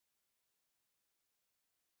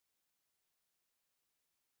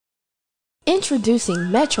Introducing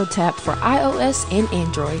MetroTap for iOS and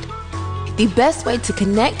Android. The best way to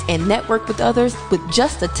connect and network with others with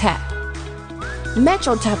just a tap.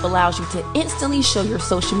 MetroTap allows you to instantly show your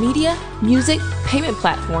social media, music, payment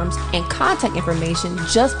platforms, and contact information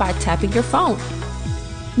just by tapping your phone.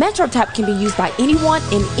 MetroTap can be used by anyone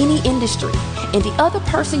in any industry, and the other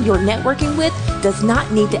person you're networking with does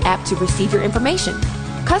not need the app to receive your information.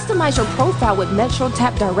 Customize your profile with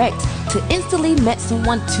MetroTap Direct to instantly match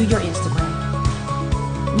someone to your Instagram.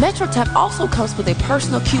 MetroTap also comes with a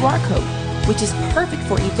personal QR code, which is perfect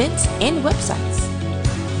for events and websites.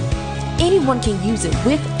 Anyone can use it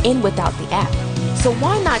with and without the app, so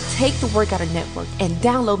why not take the work out of network and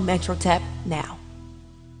download MetroTap now?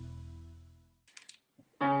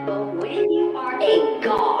 But when you are a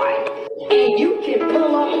guard and you can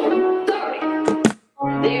pull up from 30,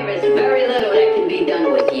 there is very little that can be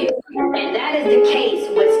done with you. And that is the case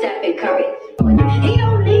with Stephen Curry. He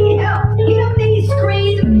don't need help. He don't need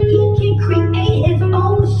screens. He can create his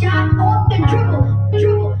own shot off the dribble.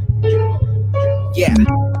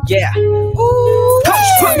 Yeah. Coach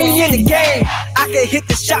put me in the game. I can hit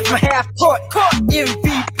the shot from half court.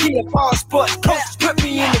 MVP of all sports. Coach put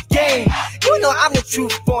me in the game. You know I'm the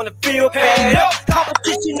truth on the field. Bad up.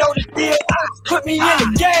 Competition know the deal. Put me in the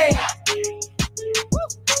game.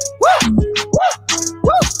 Woo.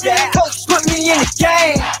 Yeah, coach put me in the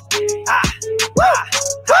game.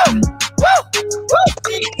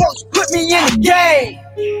 Coach put me in the game.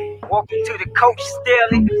 Welcome to the Coach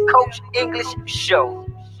Staley Coach English Show.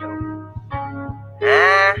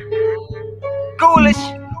 Ghoulish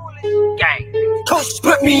gang. Coach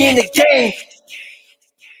put me in the game.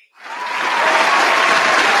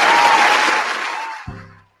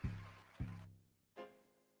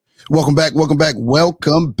 Welcome back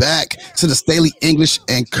to the Staley English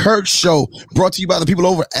and Kirk Show, brought to you by the people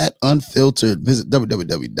over at Unfiltered. Visit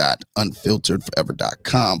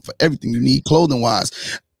www.unfilteredforever.com for everything you need clothing-wise.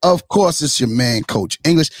 Of course, it's your man, Coach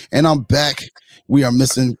English, and I'm back. We are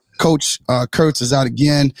missing Coach Kurtz is out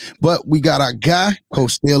again, but we got our guy,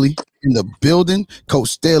 Coach Staley, in the building.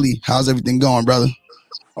 Coach Staley, how's everything going, brother?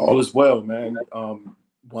 All is well, man.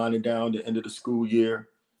 Winding down the end of the school year.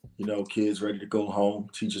 You know, kids ready to go home,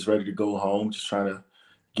 teachers ready to go home, just trying to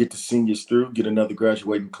get the seniors through, get another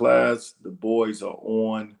graduating class. The boys are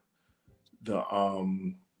on the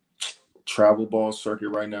travel ball circuit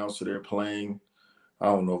right now, so they're playing. I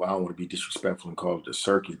don't know if I want to be disrespectful and call it the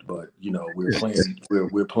circuit, but you know, we're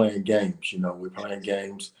playing games. You know, we're playing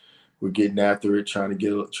games. We're getting after it, trying to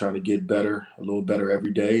get better, a little better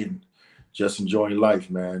every day, and just enjoying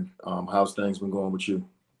life, man. How's things been going with you?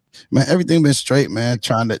 Man, everything been straight, man.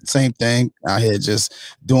 Trying the same thing out here, just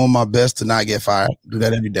doing my best to not get fired. Do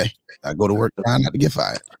that every day. I go to work trying not to get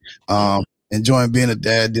fired. Enjoying being a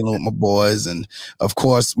dad, dealing with my boys, and of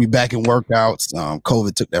course, we back in workouts.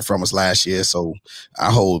 COVID took that from us last year, so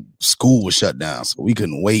our whole school was shut down, so we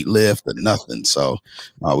couldn't weight lift or nothing. So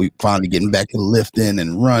we finally getting back to lifting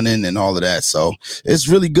and running and all of that. So it's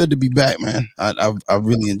really good to be back, man. I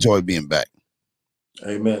really enjoy being back.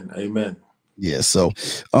 Amen. Yeah. So,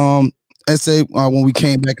 I say when we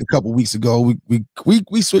came back a couple weeks ago,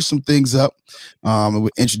 we switched some things up. And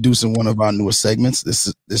we're introducing one of our newer segments.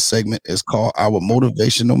 This segment is called our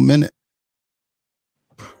Motivational Minute.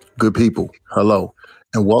 Good people, hello,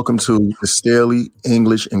 and welcome to the Staley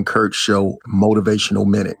English and Kurt Show Motivational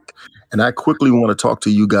Minute. And I quickly want to talk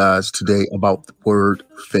to you guys today about the word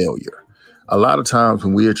failure. A lot of times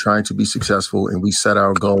when we are trying to be successful and we set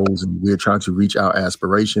our goals and we're trying to reach our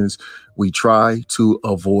aspirations, we try to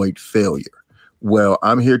avoid failure. Well,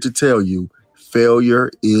 I'm here to tell you,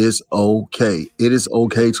 failure is okay. It is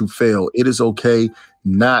okay to fail. It is okay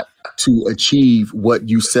not to achieve what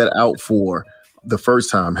you set out for the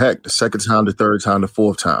first time, heck, the second time, the third time, the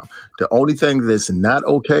fourth time. The only thing that's not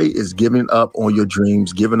okay is giving up on your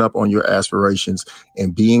dreams, giving up on your aspirations,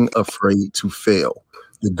 and being afraid to fail.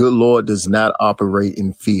 The good Lord does not operate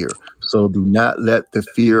in fear. So do not let the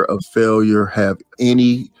fear of failure have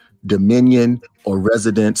any dominion or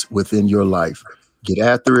residence within your life. Get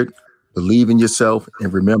after it, believe in yourself,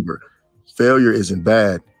 and remember, failure isn't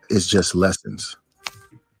bad. It's just lessons.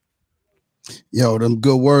 Yo, them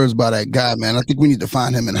good words by that guy, man. I think we need to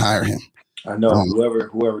find him and hire him. I know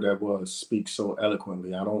whoever that was speaks so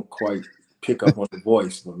eloquently. I don't quite pick up on the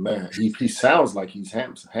voice, but man, he sounds like he's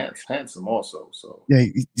handsome also. So yeah,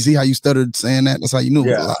 you see how you stuttered saying that? That's how you knew it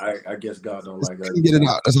was a lie. I guess God don't like us. Get it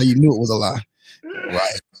out. That's how you knew it was a lie.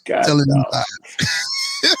 Right. God telling you lies.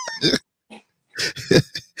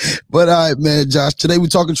 But all right, man, Josh, today we're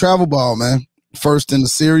talking travel ball, man. First in the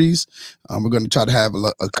series. We're going to try to have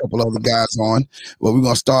a couple other guys on. Well, we're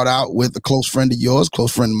going to start out with a close friend of yours,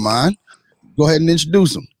 close friend of mine, go ahead and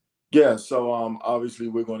introduce them. Yeah, so obviously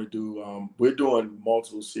we're doing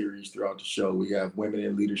multiple series throughout the show. We have women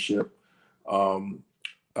in leadership.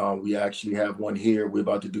 We actually have one here we're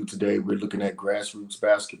about to do today. We're looking at grassroots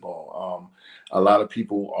basketball. A lot of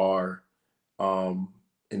people are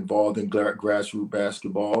involved in grassroots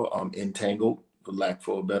basketball, entangled, for lack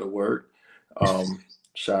of a better word.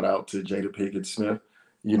 Shout out to Jada Pinkett Smith.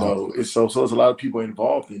 You know, it's so there's a lot of people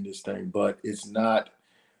involved in this thing, but it's not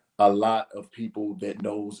a lot of people that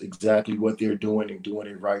knows exactly what they're doing and doing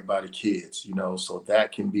it right by the kids, you know, so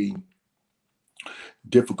that can be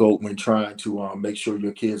difficult when trying to make sure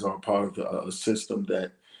your kids are part of a system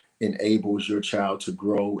that enables your child to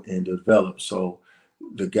grow and develop. So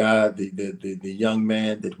the guy, the young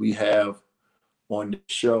man that we have on the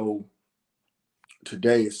show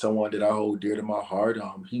today is someone that I hold dear to my heart.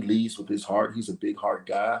 He leads with his heart. He's a big heart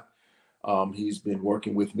guy. He's been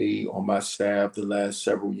working with me on my staff the last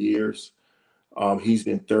several years. He's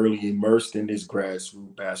been thoroughly immersed in this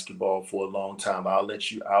grassroots basketball for a long time. I'll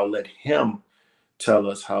let him tell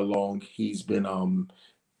us how long he's been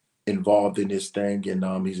involved in this thing.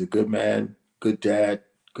 And he's a good man, good dad,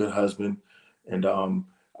 good husband. And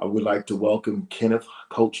I would like to welcome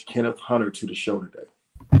Coach Kenneth Hunter to the show today.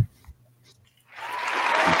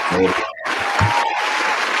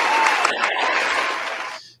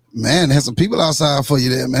 Man, there's some people outside for you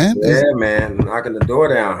there, man. Yeah, man, knocking the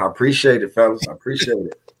door down. I appreciate it, fellas. I appreciate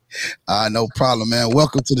it. No problem, man.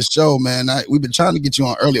 Welcome to the show, man. We've been trying to get you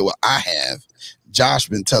on earlier. Well, I have. Josh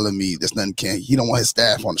been telling me there's nothing he don't want his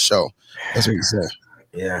staff on the show. That's what he said.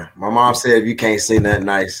 Yeah, my mom said if you can't say nothing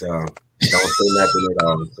nice, don't say nothing at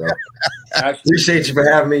all. So I appreciate you for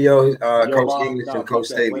having me, Coach Mom, English and Coach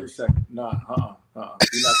Staley. Wait Staley. a second. We're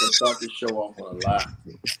not gonna start this show off on a lie.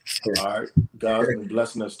 All right, God's been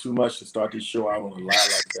blessing us too much to start this show out on a lie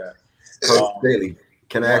like that. Coach Staley,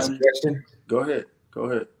 can I ask a question? Go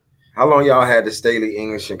ahead. How long y'all had the Staley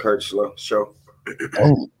English and Kurt show?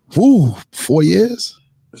 4 years.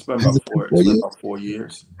 It's been about 4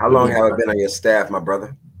 years. How long have I been on your staff, my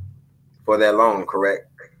brother? For that long, correct?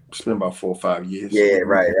 It's been about 4 or 5 years. Yeah,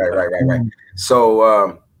 right.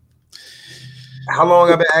 So, how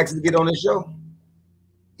long I've been asked to get on this show?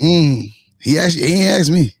 He ain't asked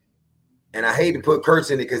me. And I hate to put Kurtz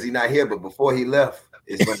in it because he's not here, but before he left,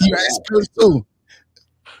 it's when you asked Kurtz too.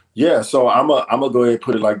 Yeah, so I'm gonna go ahead and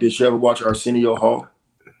put it like this. You ever watch Arsenio Hall?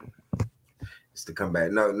 It's to come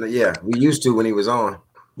back. No, yeah, we used to when he was on.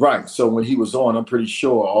 Right. So when he was on, I'm pretty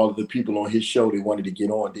sure all of the people on his show they wanted to get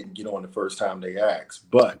on didn't get on the first time they asked.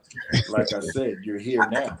 But like I said, you're here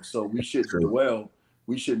now, so we shouldn't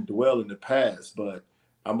dwell in the past. But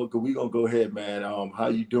we're gonna go ahead, man. How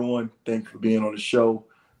you doing? Thanks for being on the show.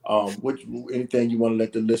 Anything you want to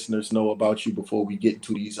let the listeners know about you before we get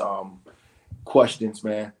into these questions,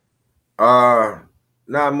 man?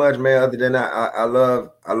 Not much, man. Other than that, I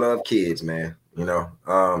love kids, man. You know,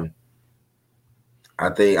 I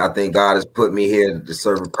think God has put me here to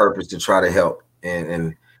serve a purpose to try to help,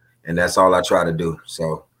 and that's all I try to do.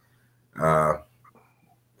 So,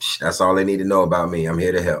 that's all they need to know about me. I'm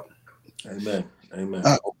here to help. Amen.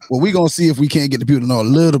 Well, we're gonna see if we can't get the people to know a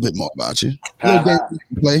little bit more about you. Little game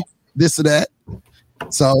play, this or that.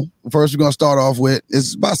 So first, we're gonna start off with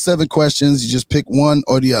it's about 7 questions. You just pick one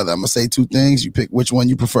or the other. I'm gonna say 2 things. You pick which one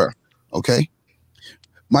you prefer. Okay.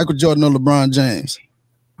 Michael Jordan or LeBron James?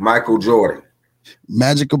 Michael Jordan.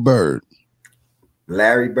 Magic or Bird?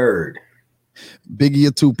 Larry Bird. Biggie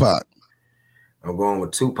or Tupac? I'm going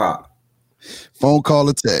with Tupac. Phone call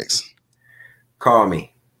or text? Call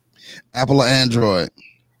me. Apple or Android?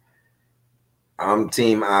 I'm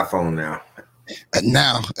team iPhone now.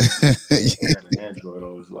 Now. Android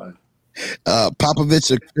all his life.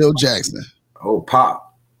 Popovich or Phil Jackson? Oh,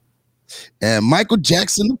 Pop. And Michael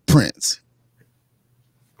Jackson or Prince?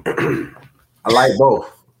 I like both.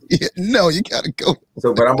 Yeah, no, you gotta go.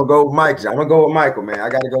 So, but I'm gonna go with Mike. I'm gonna go with Michael, man. I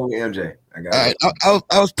gotta go with MJ. All right,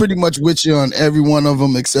 I was pretty much with you on every one of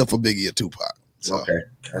them except for Biggie or Tupac. So. Okay.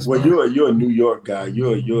 Well, you're a New York guy.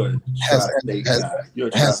 You're a Tri-State guy. You're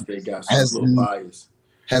a Tri-State guy. So it's a little biased.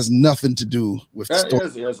 Has nothing to do with the story.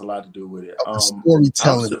 It has a lot to do with it.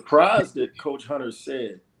 Storytelling. I'm surprised that Coach Hunter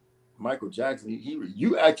said Michael Jackson.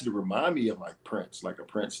 You actually remind me of like Prince, like a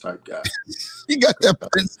Prince type guy. You got that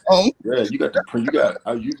Prince song. Yeah, you got the Prince.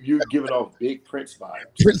 You're giving off big Prince vibes.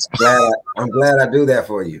 Prince. I'm glad I do that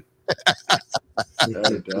for you.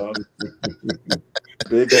 Hey, dog.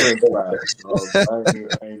 Big Prince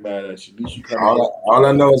vibes. I ain't mad at you. At least you come all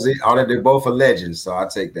I know is they're both are legends, so I'll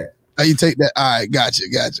take that. Oh, you take that. All right, gotcha.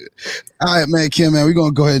 All right, man, Kim, man, we're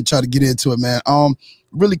gonna go ahead and try to get into it, man.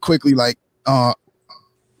 Really quickly, like, how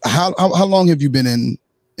long have you been in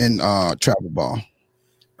in travel ball?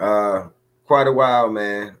 Quite a while,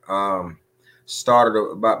 man. Started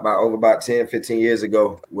about 10, 15 years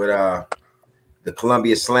ago with the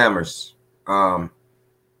Columbia Slammers. And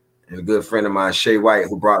a good friend of mine, Shay White,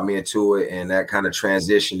 who brought me into it, and that kind of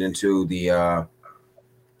transitioned into the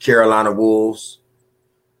Carolina Wolves.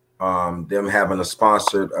 Them having a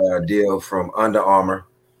sponsored deal from Under Armour,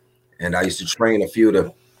 and I used to train a few of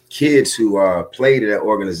the kids who played at that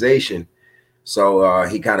organization. So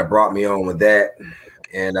he kind of brought me on with that,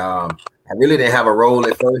 and I really didn't have a role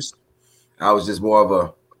at first. I was just more of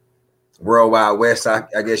a World Wide West, I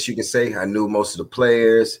guess you could say. I knew most of the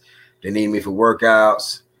players. They need me for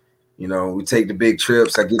workouts. You know, we take the big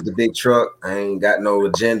trips. I get the big truck. I ain't got no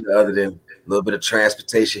agenda other than a little bit of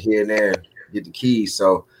transportation here and there. Get the keys.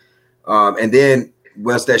 So, and then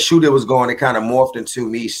once that shooter was going, it kind of morphed into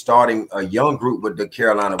me starting a young group with the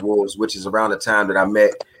Carolina Wolves, which is around the time that I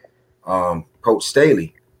met Coach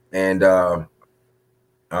Staley. And that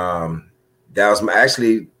was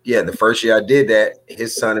the first year I did that.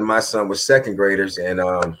 His son and my son were second graders, and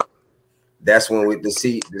that's when the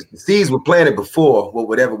seeds were planted before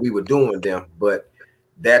whatever we were doing with them, but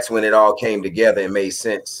that's when it all came together and made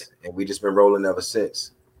sense, and we just been rolling ever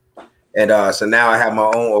since. And so now I have my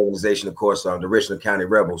own organization, of course. The Richland County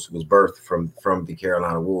Rebels was birthed from the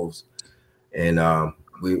Carolina Wolves, and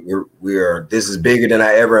we are. This is bigger than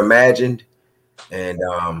I ever imagined, and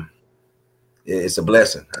it's a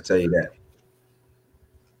blessing. I tell you that.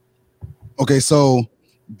 Okay, so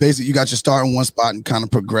basically, you got your start in one spot and kind of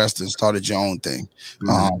progressed and started your own thing.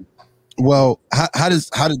 Mm-hmm. Well, how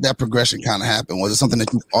did that progression kind of happen? Was it something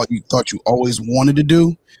that you thought you always wanted to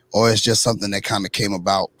do, or it's just something that kind of came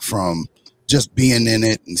about from just being in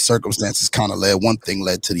it and circumstances kind of one thing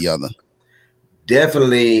led to the other?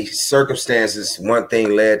 Definitely circumstances, one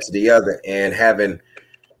thing led to the other, and having,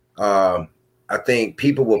 I think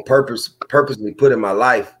people will purposely put in my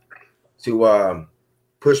life to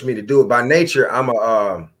push me to do it. By nature,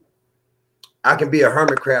 I can be a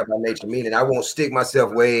hermit crab by nature, meaning I won't stick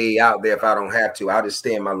myself way out there if I don't have to. I'll just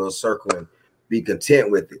stay in my little circle and be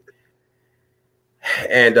content with it.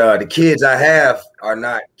 And the kids I have are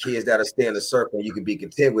not kids that are stay in the circle and you can be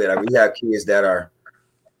content with. We have kids that are,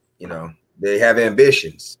 they have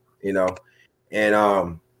ambitions,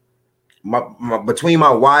 and between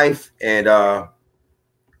my wife and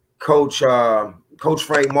Coach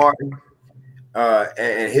Frank Martin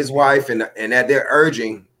and his wife, and at their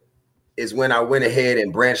urging, is when I went ahead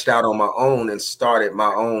and branched out on my own and started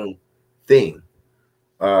my own thing.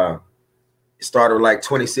 It started with like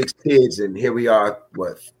 26 kids, and here we are,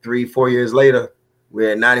 3-4 years later,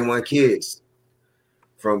 we're at 91 kids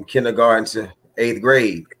from kindergarten to 8th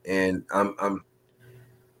grade. And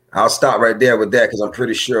I'll stop right there with that because I'm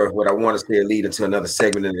pretty sure what I want to say will lead into another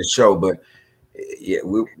segment of the show. But yeah,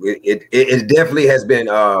 it definitely has been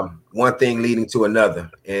one thing leading to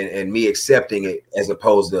another, and me accepting it as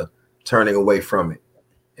opposed to turning away from it.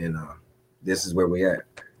 And this is where we're at.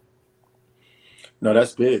 No,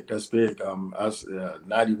 that's big. That's big.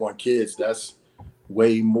 91 kids, that's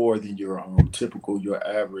way more than your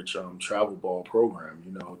average travel ball program,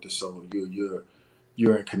 So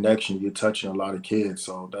you're in connection, you're touching a lot of kids,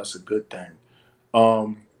 so that's a good thing.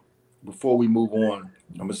 Before we move on,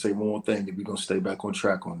 I'm gonna say one more thing, and we're gonna stay back on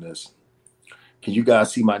track on this. Can you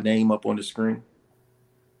guys see my name up on the screen?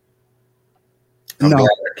 I'm glad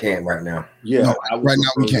I can't right now. Yeah, no, right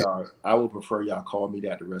now we can't. I would prefer y'all call me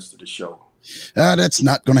that the rest of the show. That's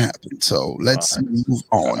not going to happen. So let's move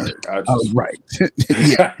on. Right.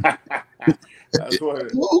 Yeah.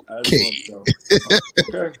 Okay.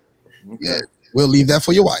 Yeah, we'll leave that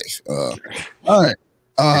for your wife. All right.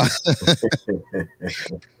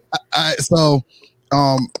 So,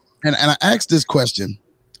 and I asked this question.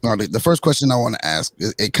 The first question I want to ask,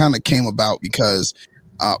 it kind of came about because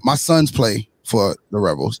my sons play for the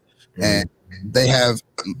Rebels, and they have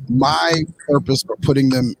my purpose for putting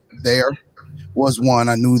them there was one.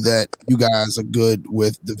 I knew that you guys are good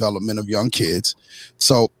with development of young kids.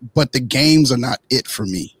 So, but the games are not it for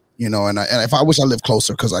me, and if I wish I lived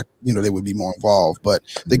closer because they would be more involved, but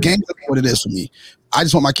the games are what it is for me. I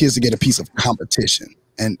just want my kids to get a piece of competition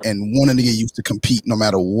and wanting to get used to compete no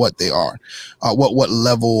matter what they are, what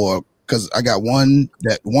level, or because I got one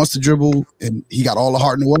that wants to dribble and he got all the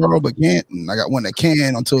heart in the world but can't, and I got one that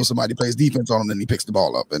can until somebody plays defense on him and he picks the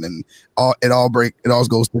ball up, and then it all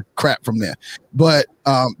goes to crap from there. But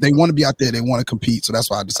they want to be out there, they want to compete, so that's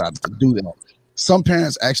why I decided to do that. Some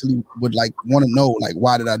parents actually would want to know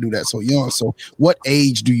why did I do that so young? So what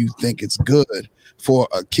age do you think it's good for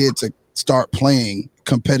a kid to start playing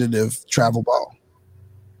competitive travel ball?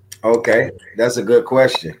 Okay, that's a good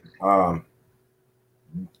question.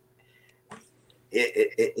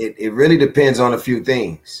 it really depends on a few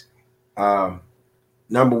things.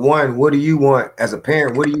 Number one, what do you want as a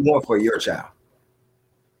parent? What do you want for your child?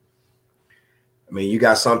 I mean, you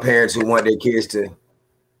got some parents who want their kids to,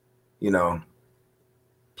 you know,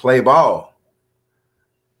 play ball,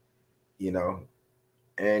 you know,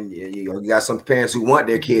 and you got some parents who want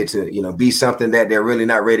their kid to, you know, be something that they're really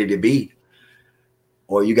not ready to be.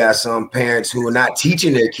 Or you got some parents who are not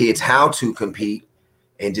teaching their kids how to compete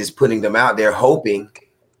and just putting them out there hoping.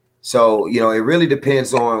 So, you know, it really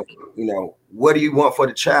depends on, you know, what do you want for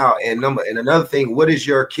the child? And another thing, what is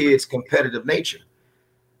your kid's competitive nature?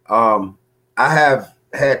 I have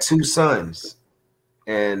had 2 sons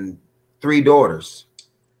and 3 daughters,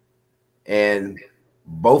 and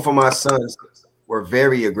both of my sons were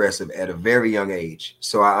very aggressive at a very young age.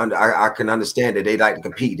 So I can understand that they like to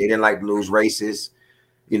compete. They didn't like to lose races.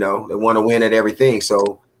 You know, they want to win at everything.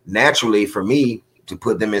 So naturally for me to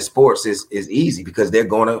put them in sports is easy because they're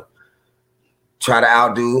going to try to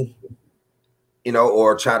outdo, you know,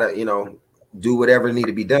 or try to, you know, do whatever need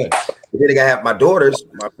to be done. But then I have my daughters.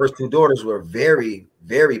 My first 2 daughters were very,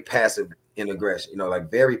 very passive in aggression, you know,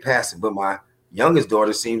 like very passive. But my youngest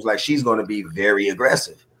daughter seems like she's going to be very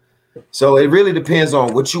aggressive. So it really depends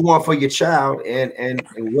on what you want for your child and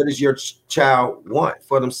what does your child want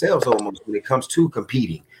for themselves almost when it comes to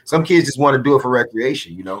competing. Some kids just want to do it for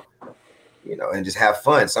recreation, you know, and just have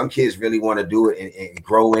fun. Some kids really want to do it and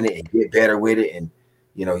grow in it and get better with it. And,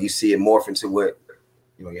 you know, you see it morph into what,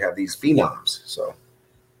 you know, you have these phenoms. So.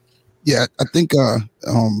 Yeah, I think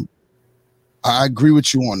I agree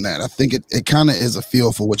with you on that. I think it kind of is a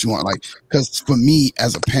feel for what you want. Like, because for me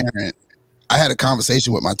as a parent, I had a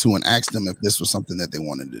conversation with my 2 and asked them if this was something that they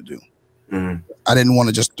wanted to do. Mm-hmm. I didn't want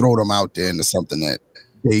to just throw them out there into something that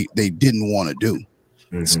they didn't want to do.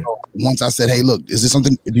 Mm-hmm. So once I said, hey, look, is this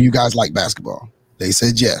something, do you guys like basketball? They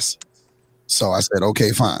said yes. So I said,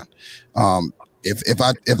 okay, fine. If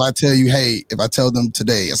I tell you, hey, if I tell them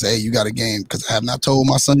today, I say, hey, you got a game, because I have not told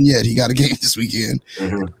my son yet he got a game this weekend.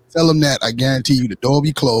 Mm-hmm. Tell him that, I guarantee you the door will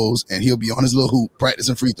be closed and he'll be on his little hoop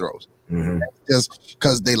practicing free throws. Mm-hmm. Just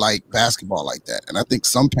because they like basketball like that. And I think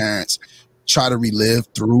some parents try to relive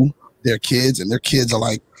through their kids, and their kids are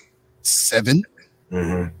like 7.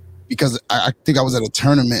 Mm-hmm. Because I think I was at a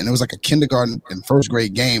tournament and it was like a kindergarten and first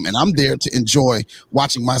grade game, and I'm there to enjoy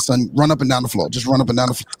watching my son run up and down the floor, just run up and down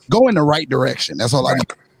the floor, go in the right direction. That's all I need.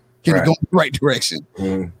 Can he go in the right direction?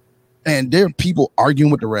 Mm-hmm. And there are people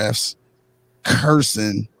arguing with the refs,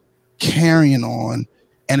 cursing, carrying on,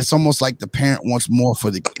 and it's almost like the parent wants more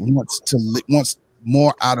wants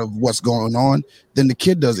more out of what's going on than the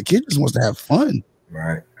kid does. The kid just wants to have fun.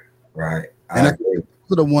 Right. And I think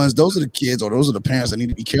those are the kids, or those are the parents that need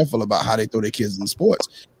to be careful about how they throw their kids in sports,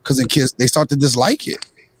 because the kids, they start to dislike it.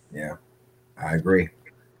 Yeah, I agree.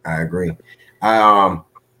 Like I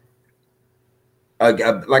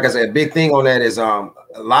said, a big thing on that is a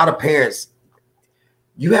lot of parents.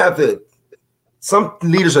 Some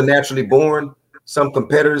leaders are naturally born. Some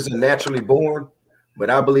competitors are naturally born, but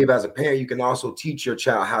I believe as a parent, you can also teach your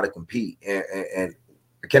child how to compete. And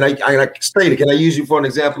can I use you for an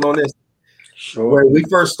example on this? Sure. When we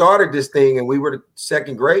first started this thing and we were the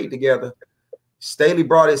 2nd grade together, Staley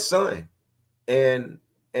brought his son, and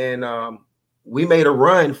we made a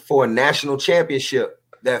run for a national championship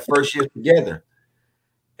that first year together.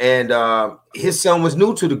 And his son was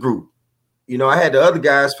new to the group. You know, I had the other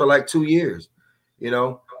guys for like 2 years, you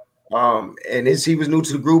know. And he was new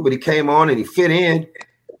to the group, but he came on and he fit in.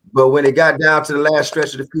 But when it got down to the last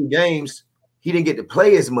stretch of the few games, he didn't get to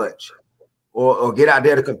play as much or get out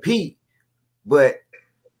there to compete. But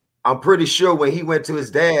I'm pretty sure when he went to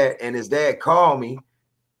his dad and his dad called me,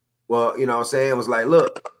 well, you know what I'm saying, was like,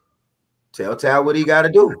 look, tell Tal what he got to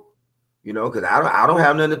do, you know, because I don't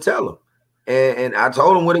have nothing to tell him. And I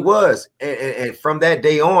told him what it was. And from that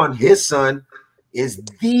day on, his son is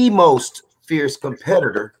the most fierce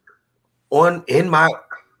competitor in my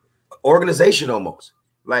organization, almost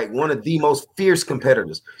like one of the most fierce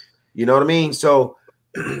competitors. You know what I mean? So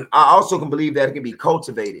I also can believe that it can be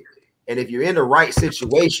cultivated. And if you're in the right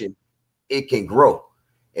situation, it can grow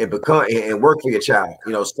and become and work for your child.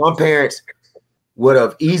 You know, some parents would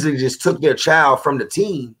have easily just took their child from the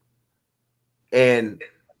team and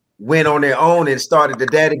went on their own and started the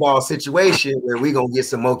daddy ball situation where we gonna get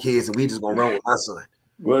some more kids and we just gonna run with my son.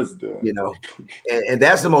 What's that? You know, and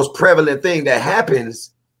that's the most prevalent thing that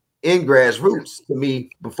happens in Grassroots to me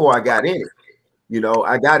before I got in it. You know,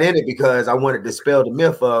 I got in it because I wanted to dispel the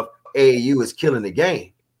myth of AAU is killing the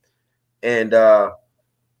game. And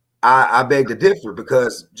I beg to differ,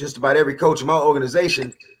 because just about every coach in my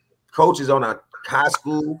organization, coaches on a high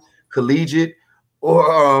school, collegiate,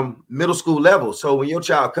 or middle school level. So when your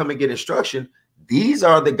child come and get instruction, these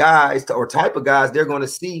are the guys or type of guys they're going to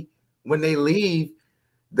see when they leave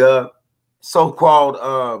the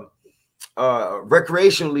so-called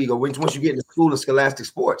recreation league, or once you get into school and scholastic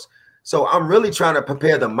sports. So I'm really trying to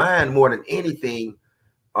prepare the mind more than anything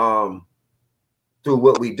through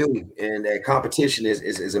what we do, and that competition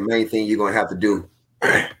is a main thing you're going to have to do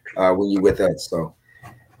when you're with us. So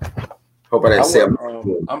hope I didn't say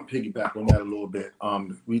I'm piggyback on that a little bit.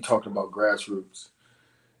 We talked about grassroots,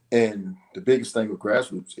 and the biggest thing with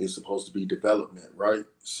grassroots is supposed to be development, right?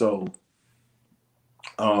 So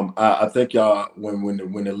I think y'all, when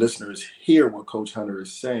the listeners hear what Coach Hunter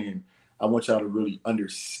is saying, I want y'all to really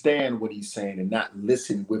understand what he's saying and not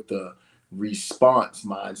listen with the response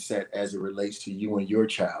mindset as it relates to you and your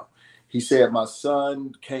child. He said, my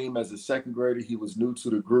son came as a second grader. He was new to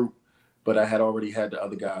the group, but I had already had the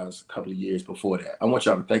other guys a couple of years before that. I want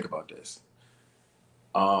y'all to think about this.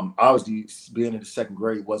 Obviously, being in the second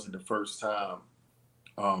grade wasn't the first time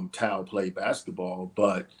Tal played basketball,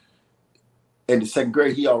 but in the second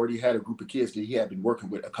grade, he already had a group of kids that he had been working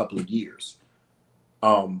with a couple of years.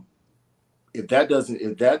 If that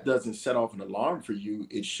doesn't set off an alarm for you,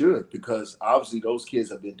 it should, because obviously those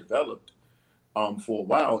kids have been developed for a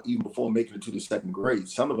while, even before making it to the second grade.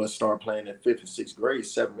 Some of us start playing in fifth and sixth grade,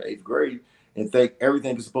 seventh and eighth grade, and think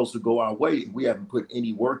everything is supposed to go our way. We haven't put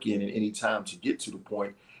any work in and any time to get to the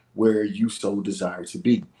point where you so desire to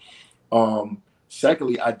be.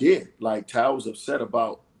 Secondly, I did. Like, Tal was upset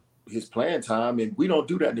about his playing time, and we don't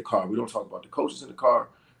do that in the car. We don't talk about the coaches in the car.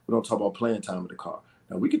 We don't talk about playing time in the car.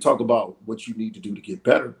 Now, we can talk about what you need to do to get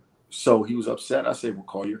better. So he was upset. I said, well,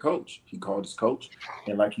 call your coach. He called his coach.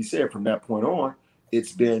 And like he said, from that point on,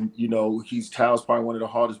 it's been, Tal's probably one of the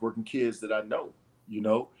hardest working kids that I know.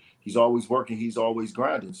 He's always working. He's always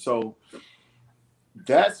grinding. So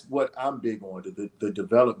that's what I'm big on, the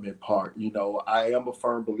development part. I am a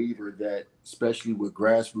firm believer that, especially with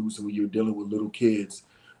grassroots and when you're dealing with little kids,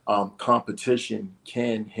 competition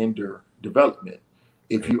can hinder development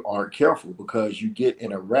if you aren't careful, because you get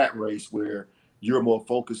in a rat race where you're more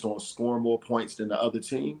focused on scoring more points than the other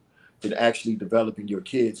team than actually developing your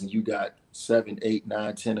kids. And you got 7, 8,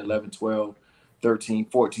 9, 10, 11, 12, 13,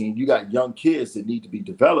 14. You got young kids that need to be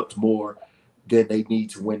developed more than they need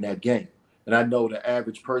to win that game. And I know the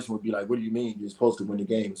average person would be like, what do you mean you're supposed to win the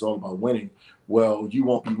game? It's all about winning. Well, you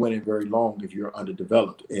won't be winning very long if you're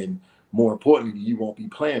underdeveloped. And more importantly, you won't be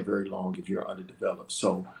playing very long if you're underdeveloped.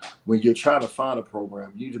 So when you're trying to find a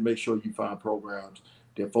program, you need to make sure you find programs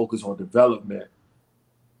that focus on development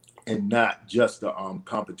and not just the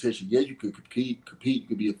competition. Yeah, you could compete, you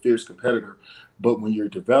could be a fierce competitor, but when you're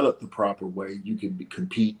developed the proper way, you can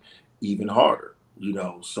compete even harder.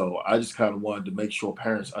 So I just kind of wanted to make sure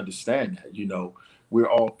parents understand that, we're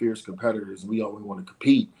all fierce competitors. We always want to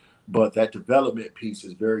compete, but that development piece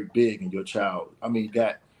is very big in your child.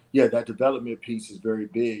 That development piece is very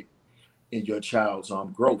big in your child's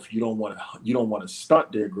growth. You don't want to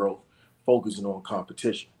stunt their growth focusing on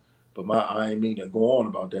competition. But I ain't mean to go on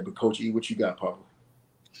about that. But Coach E, what you got, Papa?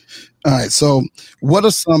 All right. So what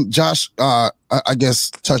are some, Josh, I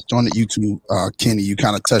guess touched on it, you two, Kenny, you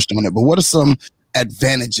kind of touched on it, but what are some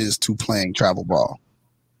advantages to playing travel ball?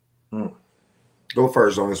 Go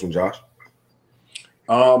first on this one, Josh.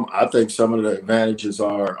 I think some of the advantages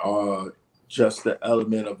are just the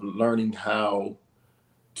element of learning how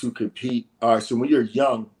to compete. All right. So when you're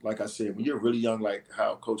young, like I said, when you're really young, like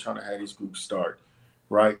how Coach Hunter had his group start,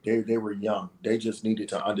 right? They were young. They just needed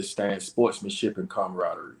to understand sportsmanship and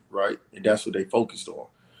camaraderie, right? And that's what they focused on.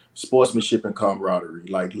 Sportsmanship and camaraderie,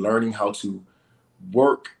 like learning how to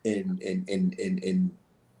work and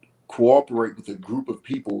cooperate with a group of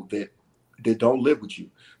people that don't live with you.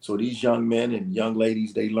 So these young men and young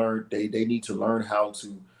ladies, they need to learn how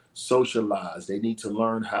to socialize. They need to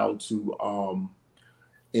learn how to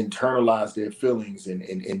internalize their feelings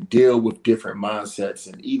and deal with different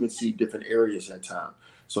mindsets and even see different areas at times.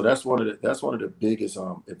 So that's one of the biggest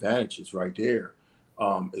advantages right there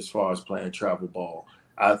as far as playing travel ball.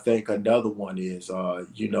 I think another one is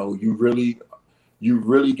you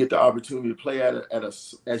really get the opportunity to play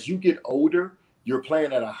as you get older, you're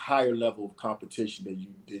playing at a higher level of competition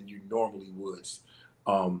than you normally would.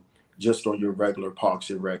 Just on your regular Parks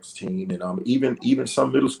and Recs team, and even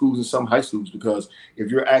some middle schools and some high schools, because if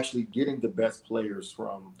you're actually getting the best players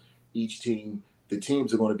from each team, the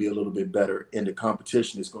teams are going to be a little bit better, and the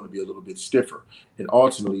competition is going to be a little bit stiffer. And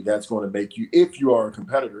ultimately, that's going to make you, if you are a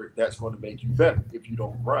competitor, that's going to make you better. If you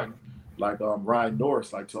don't run, like Ryan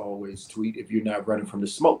Norris likes to always tweet, if you're not running from the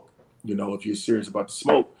smoke, if you're serious about the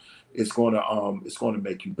smoke, it's going to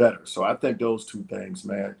make you better. So I think those two things,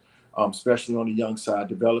 man. especially on the young side,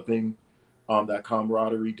 developing that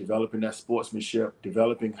camaraderie, developing that sportsmanship,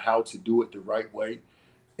 developing how to do it the right way,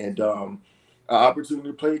 and an opportunity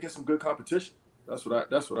to play against some good competition. That's what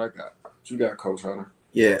I got. What you got, Coach Hunter?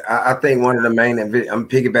 Yeah, I think one of the main, I'm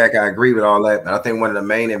piggyback. I agree with all that, but I think one of the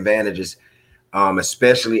main advantages,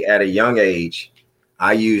 especially at a young age,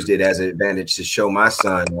 I used it as an advantage to show my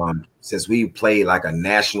son. Since we played like a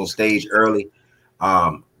national stage early,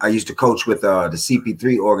 I used to coach with the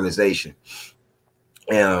CP3 organization,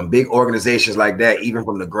 and big organizations like that. Even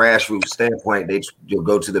from the grassroots standpoint, you'll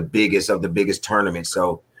go to the biggest of the biggest tournaments.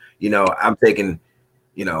 So, I'm taking,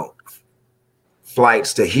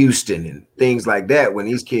 flights to Houston and things like that when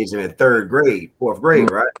these kids are in fourth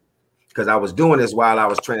grade, right? Because I was doing this while I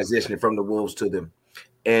was transitioning from the Wolves to them.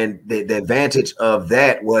 And the advantage of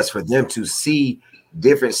that was for them to see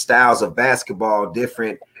different styles of basketball,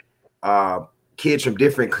 different kids from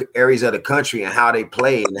different areas of the country and how they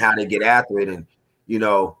play and how they get after it. And,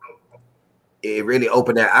 it really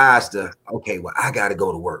opened their eyes to, okay, well, I got to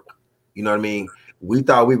go to work. You know what I mean? We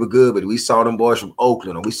thought we were good, but we saw them boys from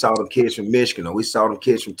Oakland, or we saw them kids from Michigan, or we saw them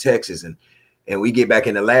kids from Texas, and we get back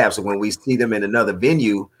in the lab. So when we see them in another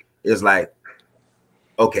venue, it's like,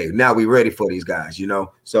 okay, now we're ready for these guys,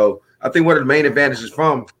 So I think one of the main advantages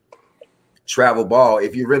from travel ball,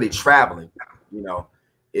 if you're really traveling,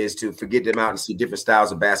 is to forget them out and see different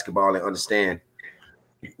styles of basketball and understand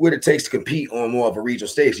what it takes to compete on more of a regional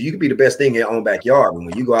stage. So you can be the best thing in your own backyard, but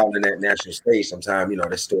when you go out in that national stage, sometimes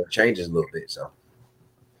the story changes a little bit. So.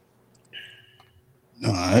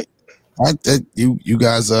 All right, you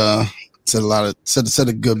guys said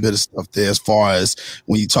a good bit of stuff there as far as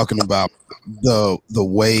when you're talking about the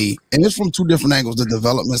way, and it's from two different angles: the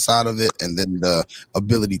development side of it, and then the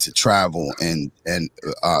ability to travel and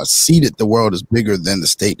see that the world is bigger than the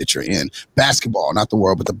state that you're in. Basketball, not the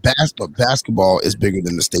world, but basketball is bigger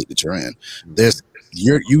than the state that you're in.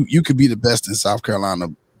 You could be the best in South Carolina,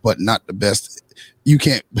 but not the best. You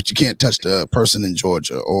can't touch the person in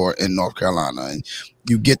Georgia or in North Carolina, and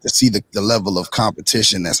you get to see the level of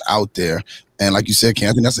competition that's out there. And like you said, Ken,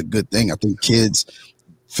 I think that's a good thing. I think kids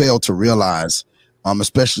fail to realize,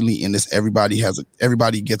 especially in this everybody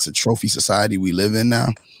gets a trophy society we live in now.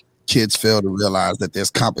 Kids fail to realize that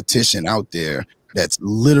there's competition out there that's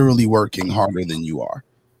literally working harder than you are.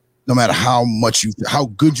 No matter how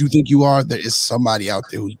good you think you are, there is somebody out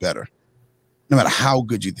there who's better. No matter how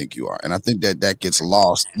good you think you are. And I think that gets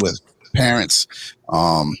lost with parents.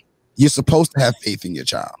 You're supposed to have faith in your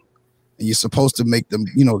child. And you're supposed to make them,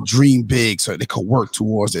 dream big so they can work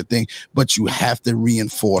towards their thing. But you have to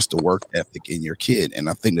reinforce the work ethic in your kid. And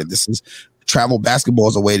I think that this is travel basketball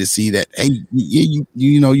is a way to see that, hey,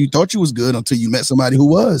 you thought you was good until you met somebody who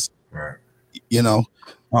was. Right.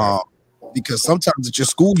 Because sometimes at your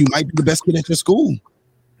school, you might be the best kid at your school.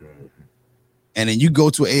 And then you go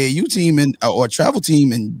to an AAU team or a travel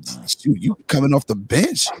team, and you coming off the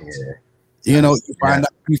bench. Yeah.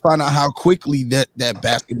 You find out how quickly that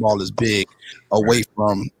basketball is big away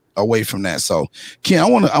from that. So, Ken, I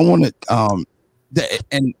want to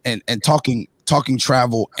and talking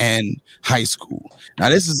travel and high school. Now,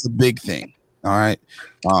 this is a big thing. All right.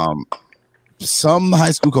 Some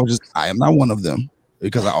high school coaches, I am not one of them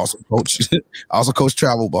because I also coach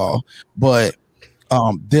travel ball, but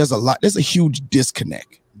there's a huge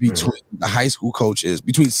disconnect between the high school coaches,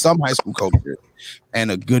 between some high school coaches and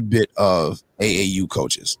a good bit of AAU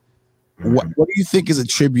coaches. What do you think is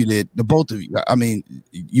attributed to both of you? I mean,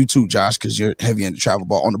 you too, Josh, because you're heavy into travel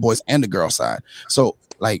ball on the boys and the girls side. So,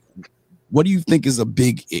 what do you think is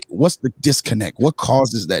what's the disconnect? What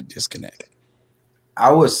causes that disconnect?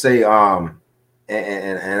 I would say, and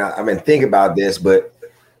I've been thinking about this, but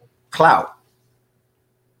clout.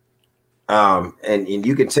 And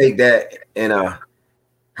you can take that in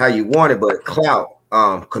how you want it, but clout,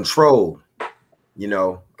 control,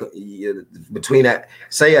 between that,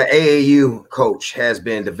 say an AAU coach has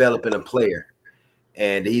been developing a player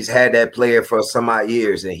and he's had that player for some odd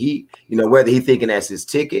years, and he, whether he thinking that's his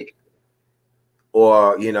ticket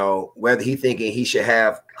or, whether he thinking he should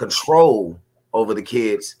have control over the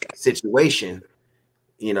kid's situation,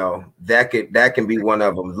 that can be one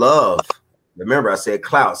of them. Love. Remember, I said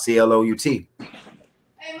clout, CLOUT.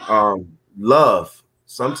 Love.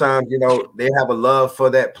 Sometimes, they have a love for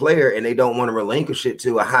that player and they don't want to relinquish it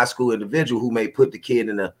to a high school individual who may put the kid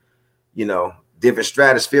in a, different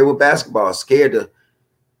stratosphere with basketball, scared to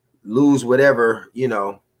lose whatever,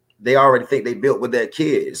 they already think they built with that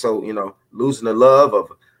kid. So, losing the love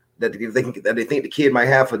of that they think the kid might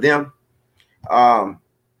have for them.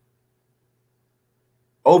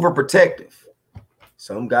 Overprotective.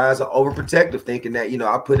 Some guys are overprotective, thinking that,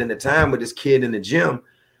 I put in the time with this kid in the gym.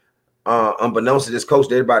 unbeknownst to this coach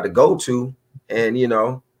they're about to go to, and you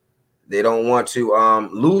know, they don't want to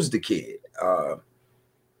lose the kid.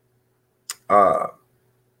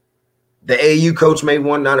 The AAU coach may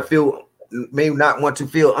not want to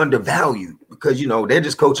feel undervalued because you know they're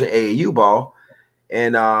just coaching AAU ball,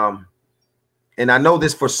 and I know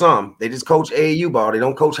this for some, they just coach AAU ball, they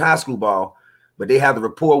don't coach high school ball, but they have the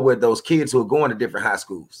rapport with those kids who are going to different high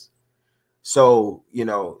schools. So you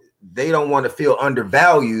know they don't want to feel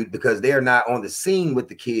undervalued because they're not on the scene with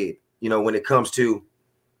the kid. You know, when it comes to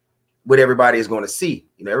what everybody is going to see,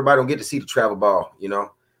 you know, everybody don't get to see the travel ball, you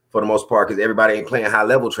know, for the most part, because everybody ain't playing high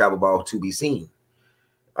level travel ball to be seen.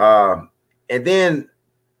 And then,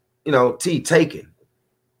 you know, taken.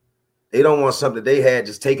 They don't want something they had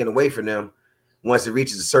just taken away from them once it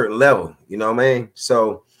reaches a certain level. You know what I mean?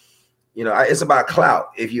 So, you know, it's about clout,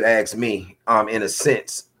 if you ask me, in a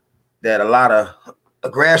sense that a lot of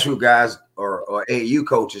grassroots guys or AAU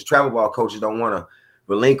coaches, travel ball coaches don't want to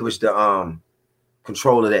relinquish the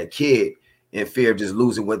control of that kid in fear of just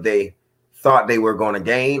losing what they thought they were going to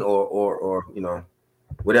gain or you know,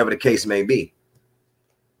 whatever the case may be.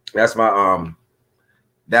 That's my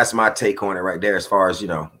take on it right there, as far as, you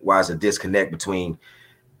know, why is a disconnect between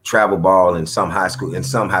travel ball and some high school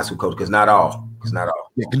coach, because not all.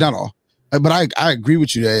 Yeah, not all. But I agree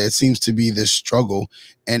with you that it seems to be this struggle,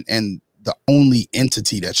 and the only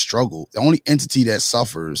entity that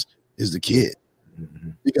suffers is the kid. Mm-hmm.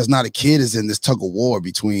 Because now the kid is in this tug of war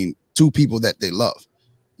between two people that they love,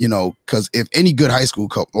 you know, because if any good high school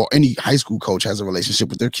coach or any high school coach has a relationship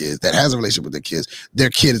with their kids,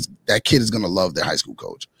 that kid is going to love their high school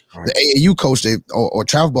coach. Right. The AAU coach or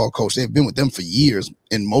travel ball coach, they've been with them for years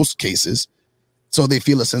in most cases, so they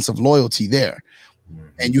feel a sense of loyalty there. Mm-hmm.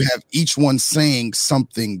 And you have each one saying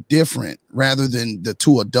something different rather than the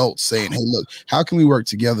two adults saying, hey, look, how can we work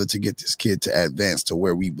together to get this kid to advance to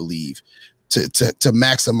where we believe to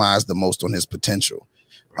maximize the most on his potential,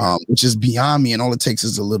 which is beyond me. And all it takes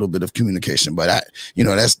is a little bit of communication. But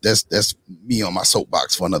that's me on my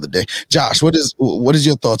soapbox for another day. Josh, what is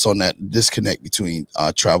your thoughts on that disconnect between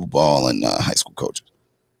travel ball and high school coaches?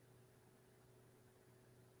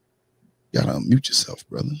 You gotta unmute yourself,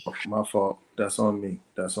 brother. My fault. That's on me.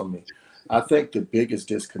 I think the biggest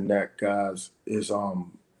disconnect, guys, is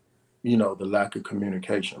you know, the lack of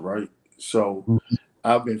communication, right? So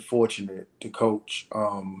I've been fortunate to coach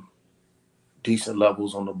decent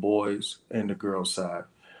levels on the boys and the girls side.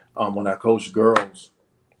 When I coached girls,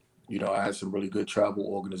 you know, I had some really good travel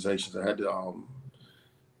organizations. I had the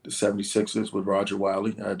 76ers with Roger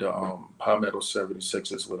Wiley. I had the Palmetto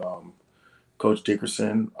 76ers with Coach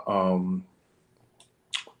Dickerson.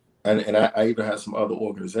 And I even had some other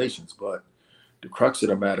organizations, but the crux of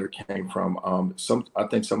the matter came from I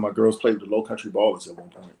think some of my girls played with the Low Country Ballers at one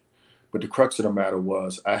point. But the crux of the matter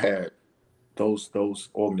was I had those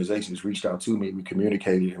organizations reached out to me, we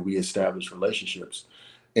communicated, and we established relationships.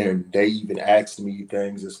 And they even asked me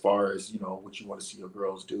things as far as, you know, what you want to see your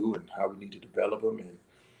girls do and how we need to develop them and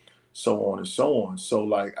so on and so on. So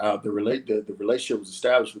like the relationship was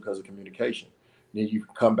established because of communication. Then you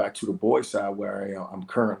come back to the boys side where I'm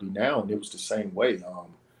currently now, and it was the same way.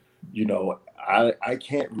 You know, I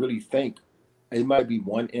can't really think. It might be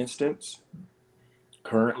one instance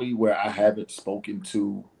currently where I haven't spoken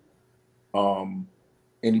to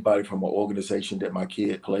anybody from an organization that my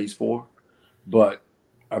kid plays for, but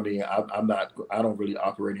I mean, I don't really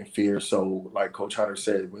operate in fear. So like Coach Hunter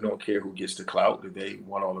said, we don't care who gets the clout. If they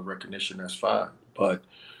want all the recognition, that's fine. But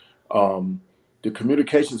the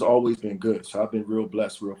communication's always been good. So I've been real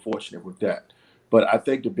blessed, real fortunate with that. But I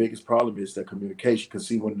think the biggest problem is the communication. Because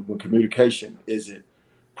see, when communication isn't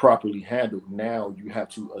properly handled, now you have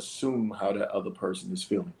to assume how that other person is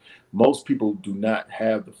feeling. Most people do not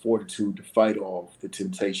have the fortitude to fight off the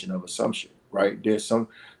temptation of assumption, right? There's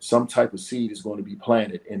some type of seed is going to be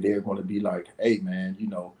planted, and they're going to be like, hey man, you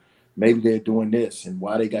know, maybe they're doing this, and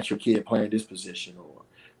why they got your kid playing this position, or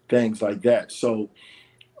things like that. So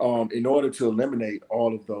in order to eliminate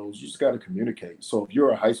all of those, you just got to communicate. So if you're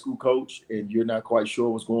a high school coach and you're not quite sure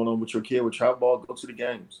what's going on with your kid with travel ball, go to the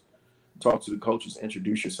games. Talk to the coaches,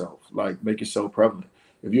 introduce yourself, like make yourself prevalent.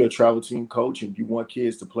 If you're a travel team coach and you want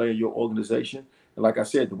kids to play in your organization, and like I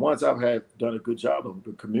said, the ones I've had done a good job of,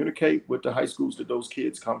 but communicate with the high schools that those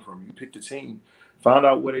kids come from. You pick the team, find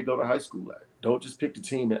out where they go to high school at. Don't just pick the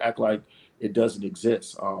team and act like it doesn't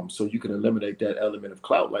exist. So you can eliminate that element of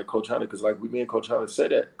clout, like Coach Hunter, because like me and Coach Hunter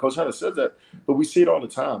said that. Coach Hunter says that, but we see it all the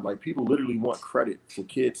time. Like people literally want credit for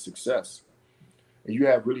kids' success. And you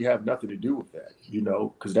really have nothing to do with that, you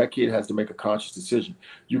know, because that kid has to make a conscious decision.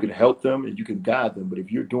 You can help them and you can guide them, but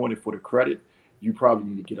if you're doing it for the credit, you probably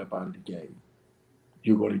need to get up out of the game.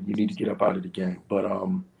 you need to get up out of the game. But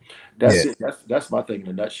that's Yeah. it. That's my thing in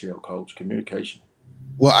a nutshell, Coach. Communication.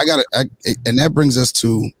 Well, and that brings us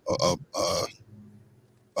to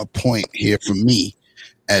a point here for me,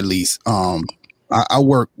 at least. I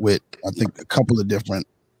work with, I think, a couple of different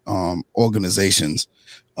organizations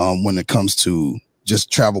when it comes to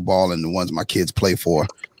just travel ball and the ones my kids play for.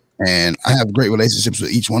 And I have great relationships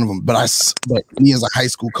with each one of them. But me as a high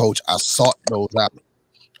school coach, I sought those out.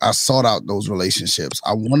 I sought out those relationships.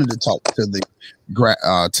 I wanted to talk to the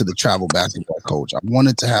travel basketball coach. I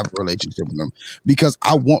wanted to have a relationship with them because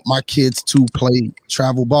I want my kids to play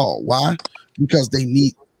travel ball. Why? Because they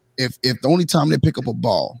need, if the only time they pick up a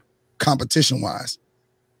ball, competition wise,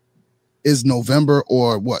 is November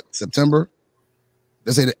or September.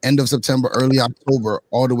 Let's say the end of September, early October,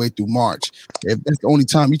 all the way through March. If that's the only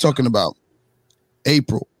time, you're talking about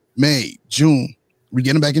April, May, June. We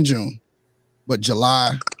get them back in June. But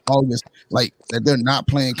July, August, like that, they're not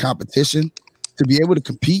playing competition. To be able to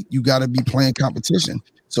compete, you got to be playing competition.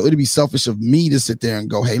 So it'd be selfish of me to sit there and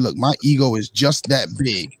go, hey, look, my ego is just that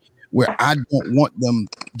big where I don't want them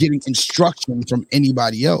getting instruction from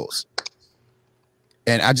anybody else.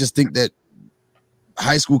 And I just think that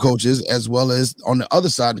high school coaches, as well as on the other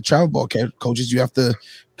side, the travel ball coaches, you have to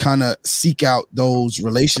kind of seek out those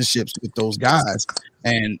relationships with those guys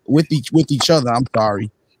and with each other. I'm sorry.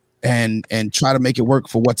 And try to make it work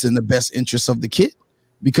for what's in the best interest of the kid,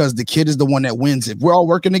 because the kid is the one that wins. If we're all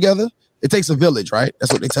working together, it takes a village, right?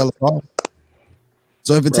 That's what they tell us all.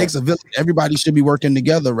 So if it takes a village, everybody should be working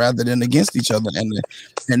together rather than against each other.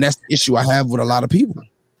 And that's the issue I have with a lot of people.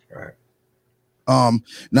 Right.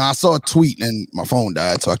 Now I saw a tweet and my phone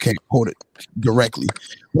died, so I can't quote it directly.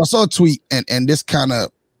 But I saw a tweet and this kind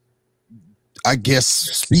of, I guess,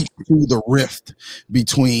 speak to the rift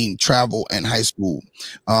between travel and high school.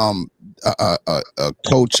 A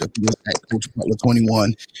coach, Coach Butler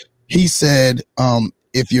 21, he said,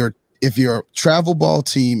 if your travel ball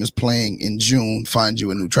team is playing in June, find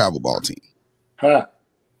you a new travel ball team. Huh.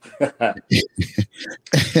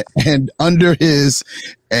 and under his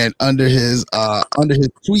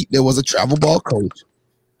tweet, there was a travel ball coach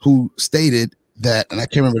who stated that, and I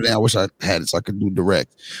can't remember now. I wish I had it so I could do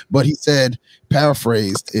direct. But he said,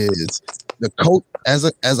 paraphrased, is the coach as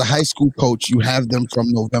a high school coach, you have them from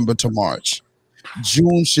November to March.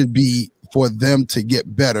 June should be for them to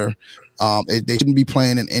get better. They shouldn't be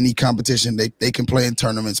playing in any competition. They can play in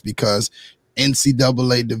tournaments because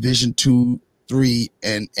NCAA Division II, III,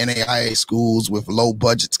 and NAIA schools with low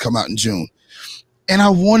budgets come out in June. And I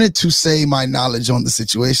wanted to say my knowledge on the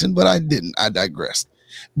situation, but I didn't. I digressed.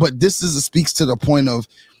 But speaks to the point of,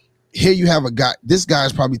 here you have a guy, this guy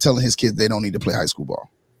is probably telling his kids they don't need to play high school ball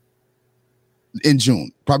in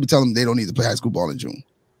June. Probably telling them they don't need to play high school ball in June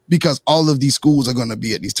because all of these schools are going to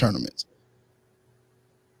be at these tournaments.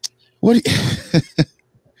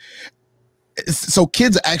 So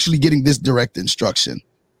kids are actually getting this direct instruction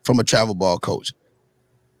from a travel ball coach.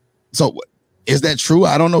 So is that true?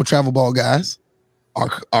 I don't know. Travel ball guys,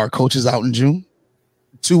 are coaches out in June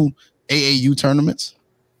to AAU tournaments?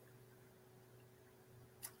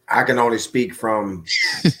 I can only speak from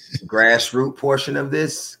grassroots portion of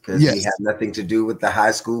this because we have nothing to do with the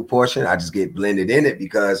high school portion. I just get blended in it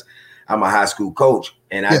because I'm a high school coach,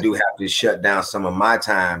 and I do have to shut down some of my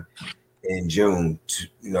time in June,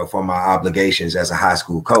 for my obligations as a high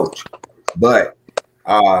school coach. But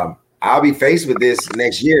I'll be faced with this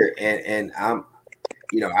next year, and I'm,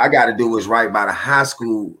 I got to do what's right by the high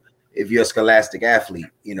school. If you're a scholastic athlete,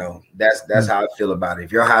 that's how I feel about it.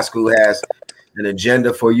 If your high school has an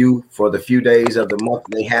agenda for you for the few days of the month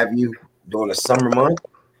they have you during the summer month,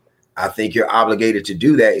 I think you're obligated to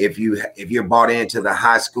do that. If you're bought into the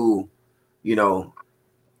high school,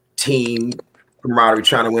 team camaraderie,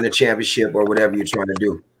 trying to win a championship or whatever you're trying to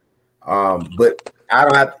do. But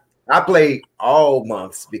I play all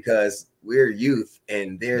months because we're youth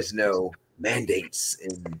and there's no mandates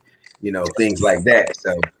and things like that.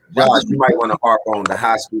 So Josh, you might want to harp on the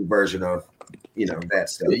high school version of that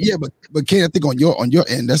stuff. Yeah, but Ken, I think on your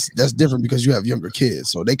end, that's different because you have younger kids,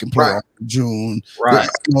 so they can play in June. Right.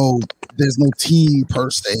 There's no team per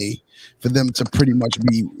se for them to pretty much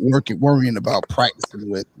be worrying about practicing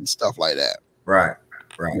with and stuff like that. Right.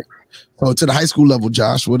 So to the high school level,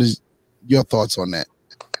 Josh, what is your thoughts on that?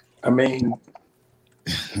 I mean,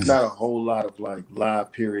 not a whole lot of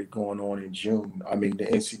live period going on in June. I mean, the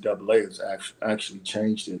NCAA has actually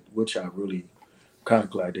changed it, which I really kind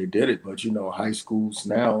of glad they did it. But high schools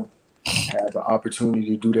now have the opportunity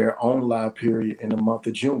to do their own live period in the month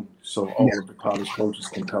of June, so all of the college coaches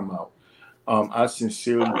can come out. I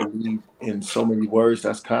sincerely believe, in so many words,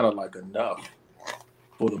 that's kind of like enough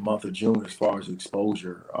for the month of June as far as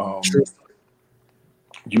exposure. True.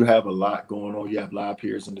 You have a lot going on. You have live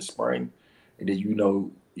periods in the spring, and then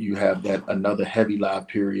you have that another heavy live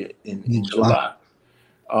period in July.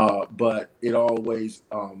 July. But it always,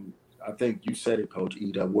 I think you said it, Coach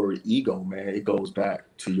E, that word ego, man, it goes back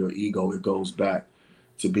to your ego. It goes back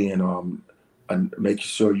to being, making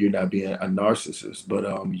sure you're not being a narcissist. But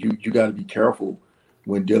you got to be careful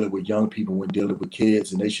when dealing with young people, when dealing with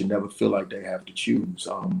kids, and they should never feel like they have to choose.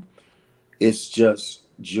 It's just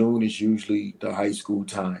June is usually the high school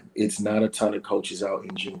time. It's not a ton of coaches out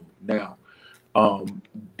in June. Now,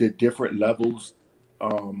 the different levels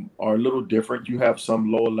are a little different. You have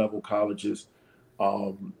some lower level colleges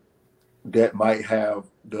that might have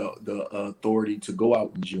the authority to go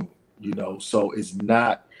out in June, so it's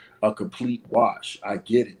not a complete wash. I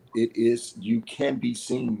get it. It is, you can be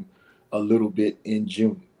seen a little bit in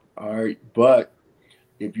June. All right. But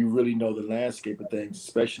if you really know the landscape of things,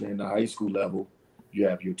 especially in the high school level, you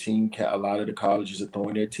have your team camp. A lot of the colleges are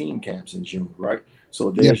throwing their team camps in June, right?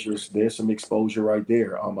 So there's some exposure right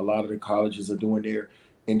there. A lot of the colleges are doing their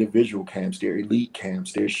individual camps, their elite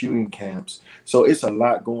camps, their shooting camps. So it's a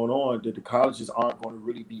lot going on that the colleges aren't going to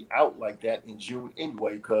really be out like that in June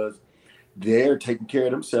anyway, because they're taking care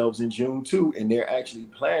of themselves in June too, and they're actually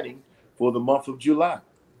planning for the month of July.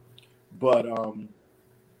 But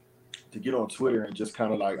to get on Twitter and just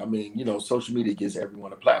kind of like, social media gives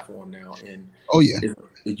everyone a platform now, and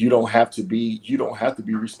you don't have to be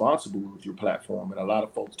responsible with your platform. And a lot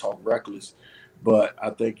of folks talk reckless, but I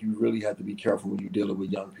think you really have to be careful when you're dealing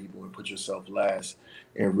with young people and put yourself last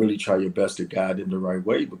and really try your best to guide them the right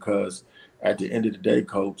way. Because at the end of the day,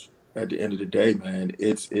 Coach, man,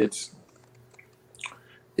 it's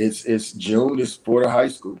June is for the high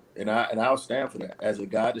school, and I'll stand for that as a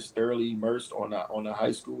guy that's thoroughly immersed on the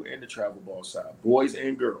high school and the travel ball side, boys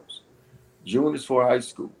and girls. June is for high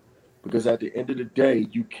school, because at the end of the day,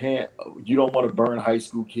 you don't want to burn high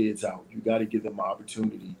school kids out. You got to give them an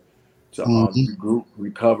opportunity to regroup,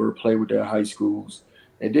 recover, play with their high schools,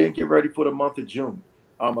 and then get ready for the month of June.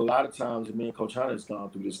 A lot of times, and me and Coach Hunter has gone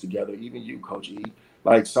through this together, even you, Coach E.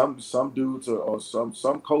 Like some dudes or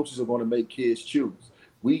some coaches are going to make kids choose.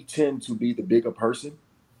 We tend to be the bigger person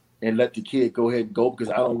and let the kid go ahead and go, because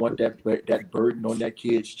I don't want that burden on that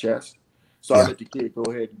kid's chest. So I let the kid go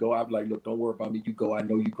ahead and go. I'm like, look, don't worry about me. You go. I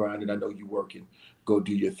know you grinding. I know you working. Go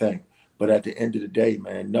do your thing. But at the end of the day,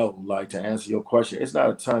 man, no, like, to answer your question, it's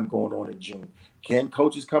not a ton going on in June. Can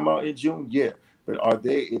coaches come out in June? Yeah. But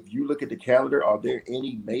if you look at the calendar, are there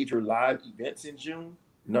any major live events in June?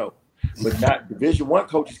 No. But not Division I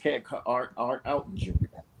coaches aren't out in June.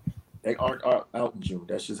 They aren't out in June.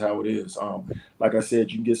 That's just how it is. Like I said,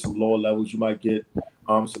 you can get some lower levels. You might get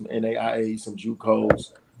some NAIA, some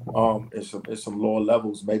JUCOs, and some lower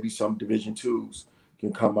levels. Maybe some Division IIs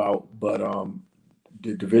can come out, but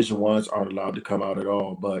the Division I's aren't allowed to come out at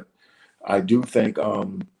all. But I do think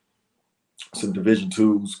some Division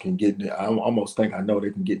IIs can get in. I almost think I know they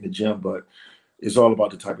can get in the gym, but it's all about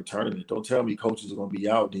the type of tournament. Don't tell me coaches are going to be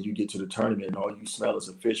out, then you get to the tournament and all you smell is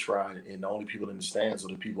a fish fry, and the only people in the stands are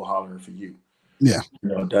the people hollering for you. Yeah.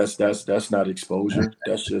 That's not exposure.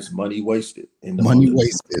 That's just money wasted. Money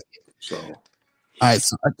wasted. So, all right.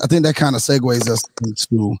 So I think that kind of segues us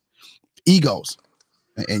into egos.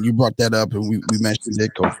 And you brought that up, and we mentioned it.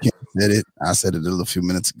 Coach Ken said it. I said it a few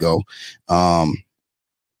minutes ago.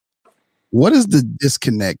 What is the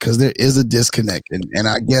disconnect? Because there is a disconnect, and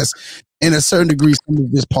I guess in a certain degree, some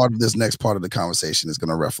of this next part of the conversation is going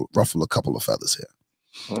to ruffle a couple of feathers here.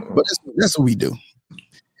 But that's what we do.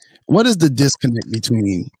 What is the disconnect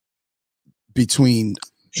between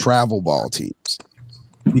travel ball teams?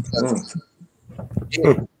 Because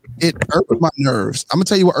it irks my nerves. I'm gonna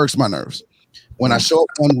tell you what irks my nerves. When I show up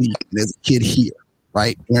one week and there's a kid here,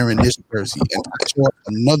 right, wearing this jersey, and I show up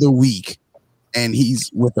another week and he's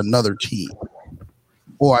with another team,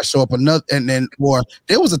 or I show up or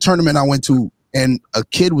there was a tournament I went to and a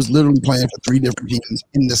kid was literally playing for 3 different teams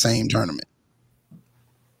in the same tournament.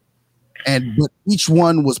 But each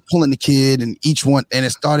one was pulling the kid, and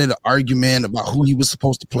it started an argument about who he was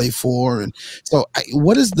supposed to play for. And so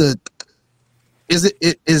is the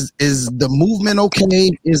movement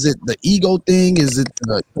okay? Is it the ego thing? Is it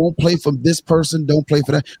don't play for this person, don't play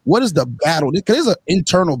for that? What is the battle? Because there's an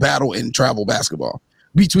internal battle in travel basketball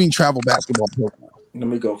between travel basketball programs. Let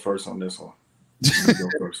me go first on this one.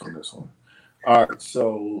 All right,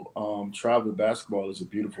 so travel basketball is a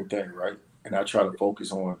beautiful thing, right? And I try to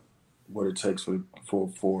focus on what it takes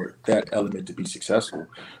for that element to be successful.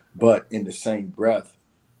 But in the same breath,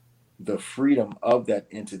 the freedom of that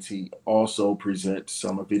entity also presents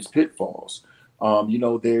some of its pitfalls.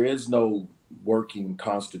 There is no working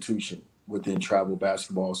constitution within travel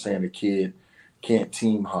basketball saying a kid can't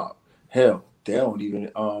team hop. Hell, they don't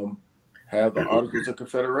even have the Articles of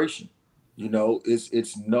Confederation. You know,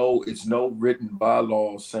 it's no written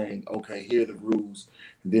bylaw saying, okay, here are the rules.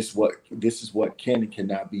 This is what can and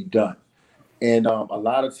cannot be done. And a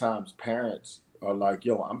lot of times parents are like,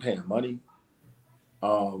 yo, I'm paying money.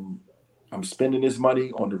 I'm spending this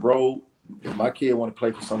money on the road. If my kid want to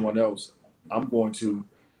play for someone else, I'm going to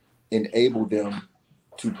enable them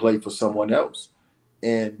to play for someone else.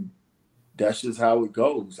 And that's just how it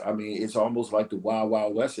goes. I mean, it's almost like the Wild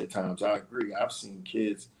Wild West at times. I agree. I've seen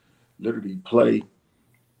kids literally play,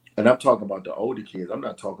 and I'm talking about the older kids. I'm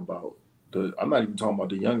not even talking about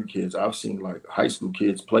the younger kids. I've seen like high school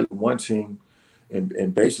kids play with one team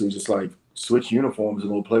and basically just like switch uniforms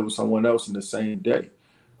and go play with someone else in the same day.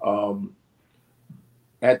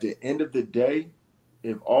 At the end of the day,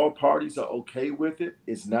 if all parties are okay with it,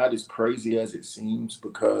 it's not as crazy as it seems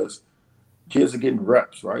because kids are getting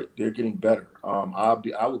reps, right? They're getting better. I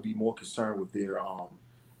would be more concerned with their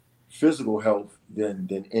physical health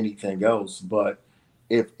than anything else. But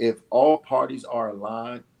if all parties are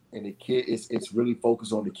aligned and the kid it's really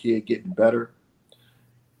focused on the kid getting better,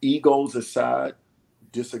 egos aside,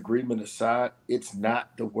 disagreement aside, it's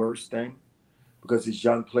not the worst thing because it's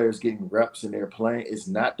young players getting reps and they're playing. It's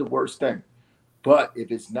not the worst thing. But if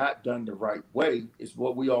it's not done the right way, it's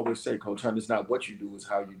what we always say, Coach Hunt, it's not what you do, it's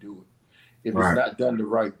how you do it. If it's not done the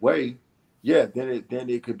right way, yeah, then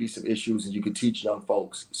it could be some issues, and you could teach young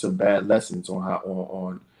folks some bad lessons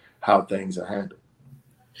on how things are handled.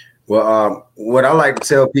 Well, what I like to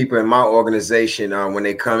tell people in my organization when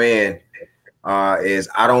they come in is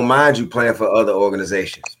I don't mind you playing for other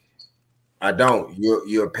organizations. I don't.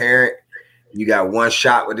 You're a parent. You got one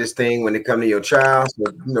shot with this thing when it comes to your child.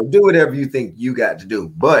 So, do whatever you think you got to do.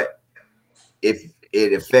 But if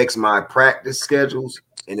it affects my practice schedules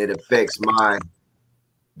and it affects my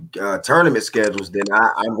tournament schedules, then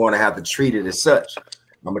I'm going to have to treat it as such.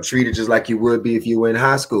 I'm going to treat it just like you would be if you were in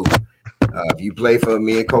high school. If you play for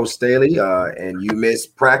me and Coach Staley and you miss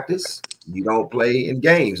practice, you don't play in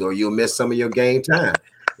games or you'll miss some of your game time.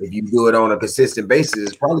 If you do it on a consistent basis,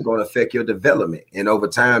 it's probably going to affect your development. And over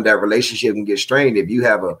time, that relationship can get strained if you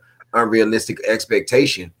have an unrealistic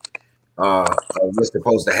expectation of what's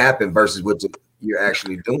supposed to happen versus what you're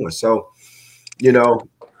actually doing. So,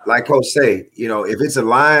 like Coach say, if it's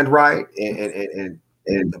aligned right and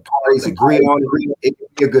the parties agree on it, it can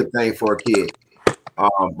be a good thing for a kid.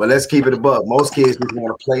 But let's keep it above. Most kids just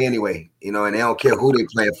want to play anyway, and they don't care who they're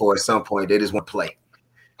playing for at some point. They just want to play.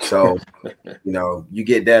 So, you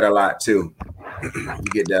get that a lot too. You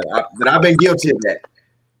get that. But I've been guilty of that.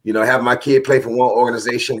 Having my kid play for one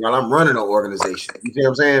organization while I'm running an organization. You see what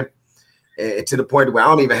I'm saying? And to the point where I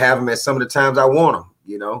don't even have him at some of the times I want him,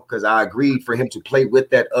 because I agreed for him to play with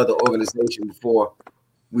that other organization before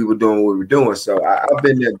we were doing what we were doing. So I've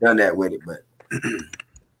been there, done that with it, but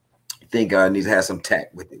I think I need to have some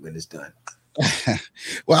tact with it when it's done.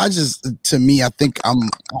 Well, to me, I think I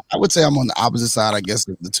would say I'm on the opposite side, I guess,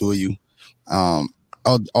 of the two of you.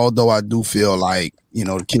 Although I do feel like,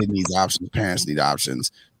 the kid needs options, parents need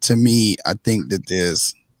options. To me, I think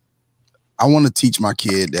that I want to teach my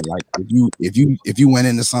kid that, like, if you went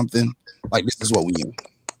into something, like, this is what we do,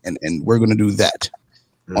 and we're going to do that.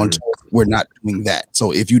 Until we're not doing that.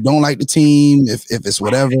 So if you don't like the team, if it's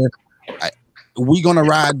whatever, we're going to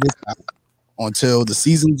ride this out until the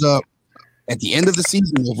season's up. At the end of the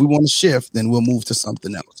season, if we want to shift, then we'll move to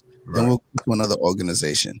something else. Right. Then we'll go to another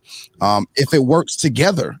organization. If it works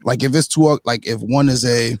together, like if it's if one is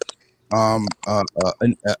a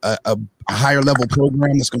higher level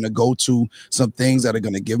program that's going to go to some things that are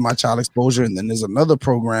going to give my child exposure, and then there's another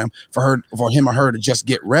program for him or her to just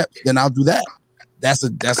get reps, then I'll do that.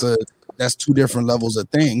 That's two different levels of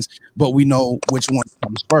things, but we know which one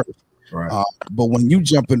comes first. Right. But when you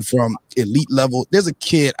jumping from elite level, there's a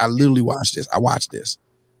kid, I literally watched this,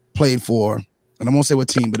 played for, and I won't say what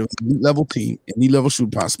team, but it was an elite level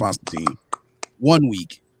shoot sponsor team, 1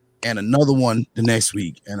 week, and another one the next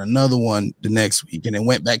week, and another one the next week, and then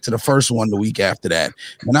went back to the first one the week after that.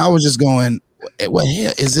 And I was just going, what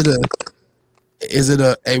hell is it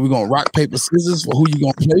hey, we're gonna rock, paper, scissors for who you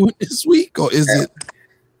gonna play with this week? Or is it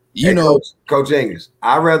Coach English,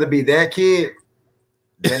 I'd rather be that kid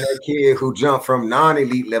than that kid who jumped from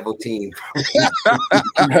non-elite level team.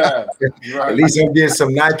 Right. At least I'm getting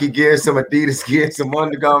some Nike gear, some Adidas gear, some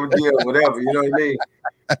Under Armour gear, whatever. You know what I mean?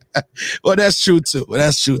 Well, that's true too.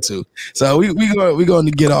 So we're going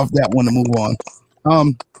to get off that one and move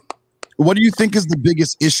on. What do you think is the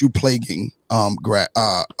biggest issue plaguing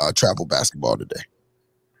travel basketball today?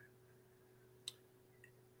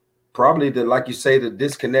 probably like you say, the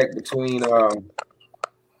disconnect between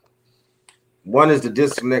one is the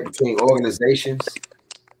disconnect between organizations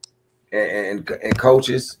and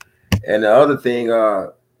coaches, and the other thing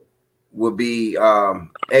would be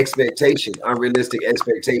expectation, unrealistic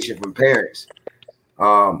expectation from parents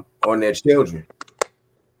on their children.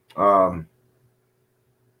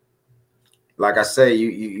 Like I say,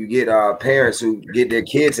 you get parents who get their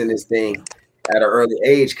kids in this thing at an early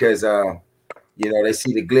age because they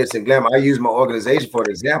see the glitz and glamour. I use my organization for an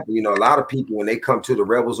example. A lot of people, when they come to the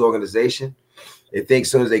Rebels organization, they think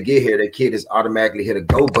as soon as they get here, their kid is automatically hit a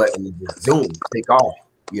go button and just zoom, take off.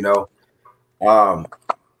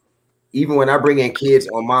 Even when I bring in kids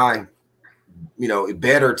on my,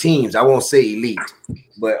 better teams, I won't say elite,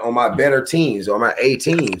 but on my better teams, on my A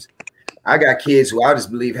teams, I got kids who I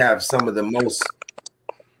just believe have some of the most,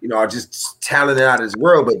 are just talented out of this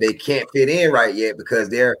world, but they can't fit in right yet because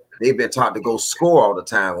they've been taught to go score all the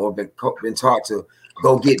time, or been taught to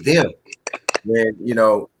go get them. When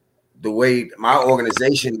the way my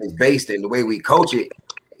organization is based and the way we coach it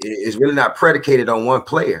is really not predicated on one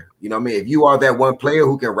player. If you are that one player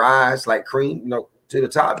who can rise like cream, to the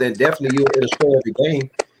top, then definitely you'll score every game.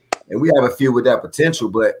 And we have a few with that potential,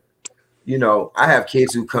 but I have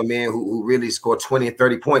kids who come in who really score 20 and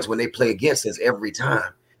 30 points when they play against us every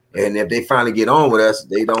time. And if they finally get on with us,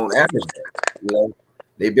 they don't average that.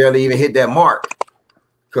 They barely even hit that mark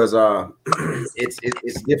because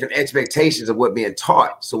it's different expectations of what being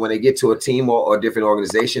taught. So when they get to a team or a different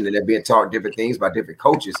organization and they're being taught different things by different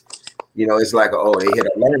coaches, it's like, they hit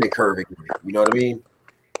a learning curve again. You know what I mean?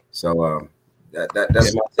 So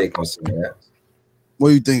that's my take on some of that. What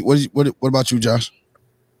do you think? What about you, Josh?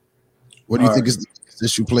 What do you think is the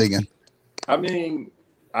issue plaguing? I mean,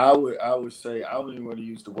 I would say I wouldn't want to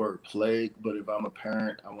use the word plague, but if I'm a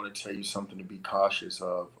parent, I want to tell you something to be cautious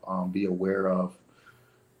of, be aware of,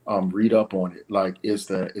 read up on it. Like, it's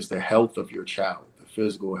the health of your child, the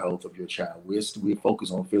physical health of your child. We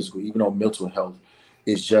focus on physical, even though mental health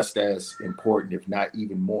is just as important, if not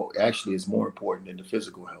even more. Actually, it's more important than the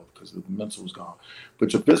physical health because the mental is gone.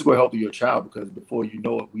 But your physical health of your child, because before you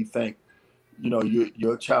know it, we think,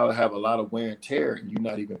 your child have a lot of wear and tear, and you're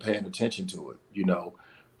not even paying attention to it.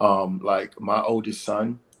 Like my oldest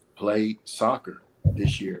son played soccer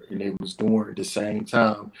this year, and it was during the same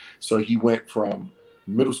time. So he went from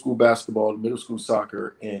middle school basketball to middle school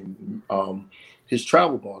soccer, and his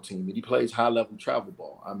travel ball team, and he plays high level travel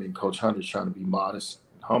ball. I mean, Coach Hunter's trying to be modest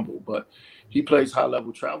and humble, but he plays high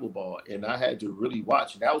level travel ball, and I had to really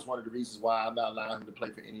watch. And that was one of the reasons why I'm not allowing him to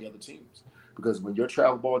play for any other teams. Because when your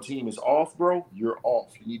travel ball team is off, bro, you're off.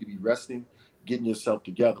 You need to be resting, getting yourself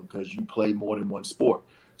together because you play more than one sport.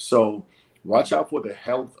 So watch out for the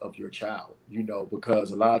health of your child,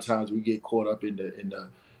 because a lot of times we get caught up in the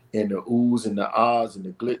oohs and the ahs and the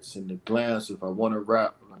glitz and the glance. If I want to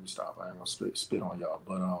rap, let me stop. I ain't gonna spit on y'all,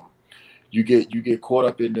 but you get caught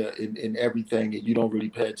up in everything, and you don't really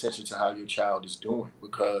pay attention to how your child is doing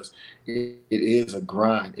because it is a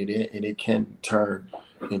grind, and it can turn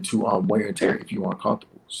into wear and tear if you aren't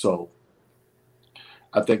comfortable. So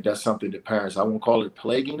I think that's something that parents, I won't call it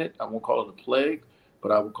plaguing it, I won't call it a plague,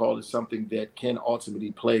 but I would call it something that can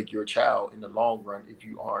ultimately plague your child in the long run if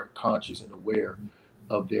you aren't conscious and aware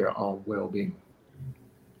of their well-being.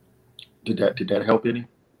 Did that help any?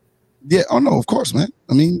 Yeah. Oh no, of course, man.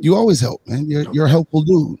 I mean, you always help, man. You're a helpful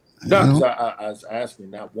dude. No, because I was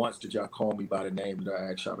asking, not once did y'all call me by the name that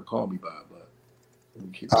I asked y'all to call me by, but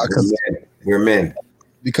we're men.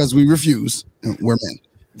 Because we refuse. We're men.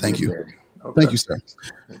 Thank you. Okay. Thank you, sir.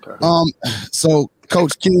 Okay. So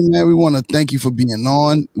Coach King, man, we want to thank you for being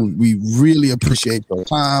on. We really appreciate your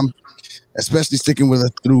time, especially sticking with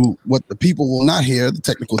us through what the people will not hear, the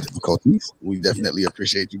technical difficulties. We definitely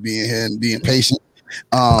appreciate you being here and being patient.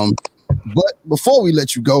 But before we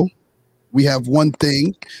let you go, we have one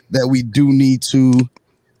thing that we do need to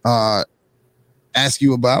ask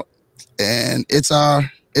you about, and it's our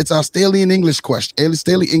Staley and English question.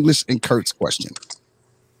 Staley English and Kurt's question.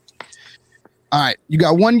 All right, you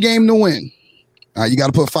got one game to win. All right, you got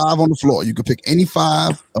to put 5 on the floor. You can pick any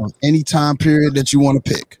 5 of any time period that you want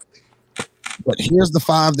to pick. But here's the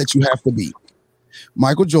 5 that you have to beat: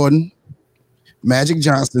 Michael Jordan, Magic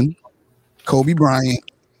Johnson, Kobe Bryant,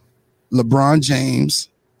 LeBron James,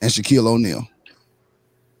 and Shaquille O'Neal.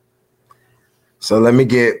 So let me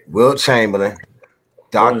get Wilt Chamberlain,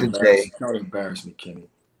 Dr. J. Don't embarrass me, Kenny.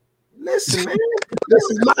 Listen,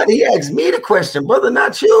 man. He asked me the question, brother,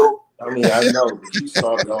 not you. I mean, I know, but you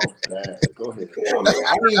started off bad. Go ahead. Come on,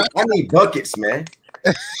 man. I need buckets, man.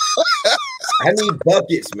 I need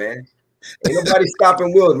buckets, man. Ain't nobody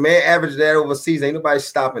stopping Wilt, man. Average that over season. Ain't nobody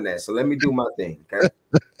stopping that. So let me do my thing, okay?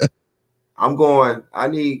 I'm going. I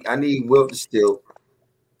need Wilt Still.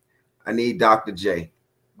 I need Dr. J.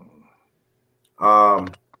 All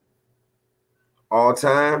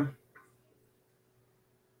time.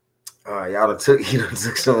 Y'all done took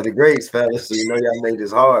some of the greats, fellas. So you know y'all made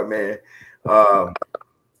this hard, man.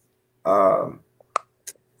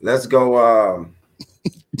 Let's go.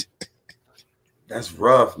 That's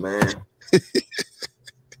rough, man.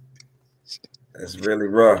 That's really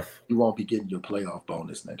rough. You won't be getting your playoff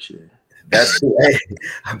bonus next year. That's true. Hey,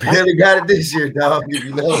 I barely got it this year, dog.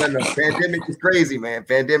 You know, and the pandemic was crazy, man.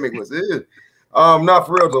 Pandemic was not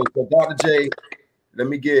for real though. So Dr. J, let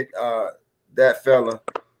me get that fella,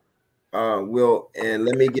 Will, and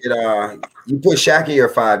let me get you put Shaq in your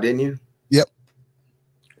 5, didn't you? Yep.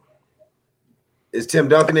 Is Tim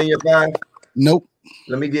Duncan in your 5? Nope.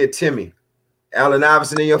 Let me get Timmy. Allen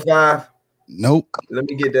Iverson in your 5? Nope. Let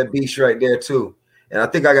me get that beast right there too. And I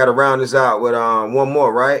think I got to round this out with one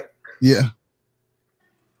more, right? Yeah.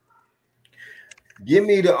 Give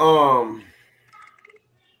me the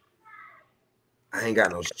I ain't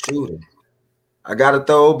got no shooter. I gotta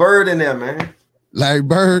throw Bird in there, man. Larry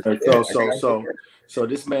Bird. So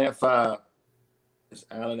this man 5 is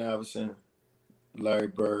Allen Iverson, Larry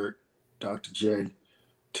Bird, Dr. J,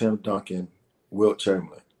 Tim Duncan, Wilt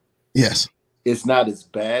Chamberlain. Yes. It's not as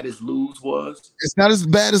bad as Lou's was. It's not as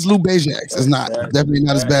bad as Lou Bajax. It's not. Definitely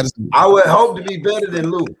not as bad as Lou. I would hope to be better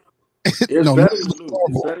than Lou. It's better than Lou.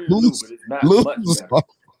 It's better than Lou, but it's not much better.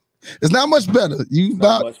 It's not much better.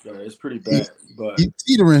 Not much better. It's pretty bad. But he's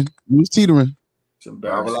teetering. He was teetering.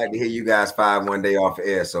 I would like to hear you guys 5 one day off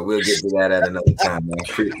air, so we'll get to that at another time,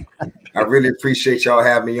 man. I really appreciate y'all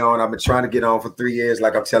having me on. I've been trying to get on for 3 years,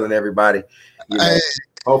 like I'm telling everybody. You know,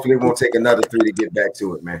 hopefully it won't take another 3 to get back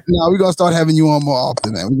to it, man. No, we're gonna start having you on more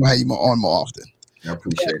often, man. We're gonna have you on more often. I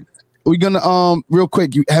appreciate it. We're gonna real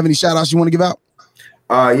quick, you have any shout outs you want to give out?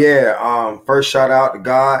 First shout out to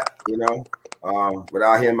God, you know.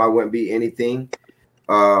 Without him I wouldn't be anything.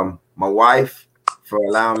 My wife for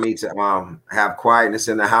allowing me to have quietness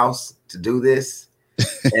in the house to do this.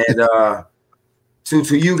 And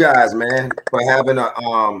to you guys, man, for having a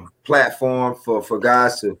platform for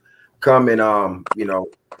guys to come and you know,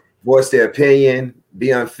 voice their opinion,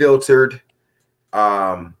 be unfiltered,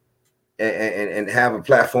 and have a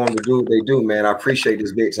platform to do what they do, man. I appreciate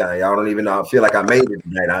this big time. Y'all don't even know. I feel like I made it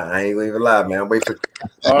tonight. I ain't even lie, man. I'm waiting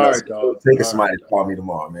for thinking somebody to call me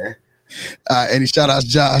tomorrow, man. Any shout outs,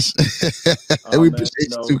 Josh? We appreciate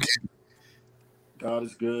you too, Ken. God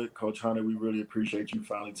is good. Coach Hunter, we really appreciate you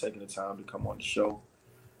finally taking the time to come on the show.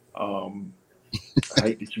 I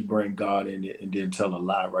hate that you bring God in it and then tell a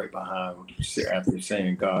lie right behind after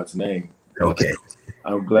saying God's name. Okay.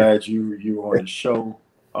 I'm glad you were on the show.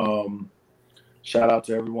 Shout out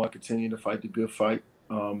to everyone. Continue to fight the good fight.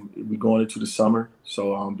 We're going into the summer,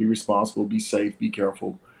 so be responsible, be safe, be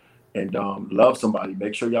careful, and love somebody.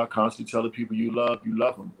 Make sure y'all constantly tell the people you love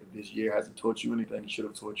them. If this year hasn't taught you anything, it should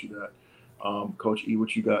have taught you that. Coach E,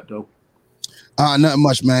 what you got, though? Nothing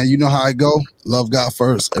much, man. You know how I go. Love God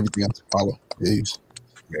first. Everything else to follow. Peace.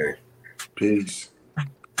 Okay. Peace.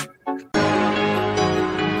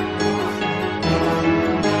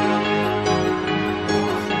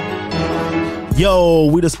 Yo,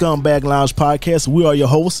 we the Scumbag Lounge Podcast. We are your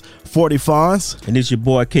hosts, 40 Fonz. And it's your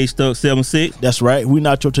boy K-Stuck76. That's right. We're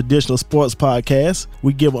not your traditional sports podcast.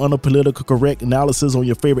 We give unpolitical correct analysis on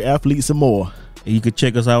your favorite athletes and more. And you can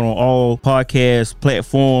check us out on all podcast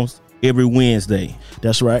platforms every Wednesday.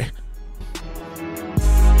 That's right.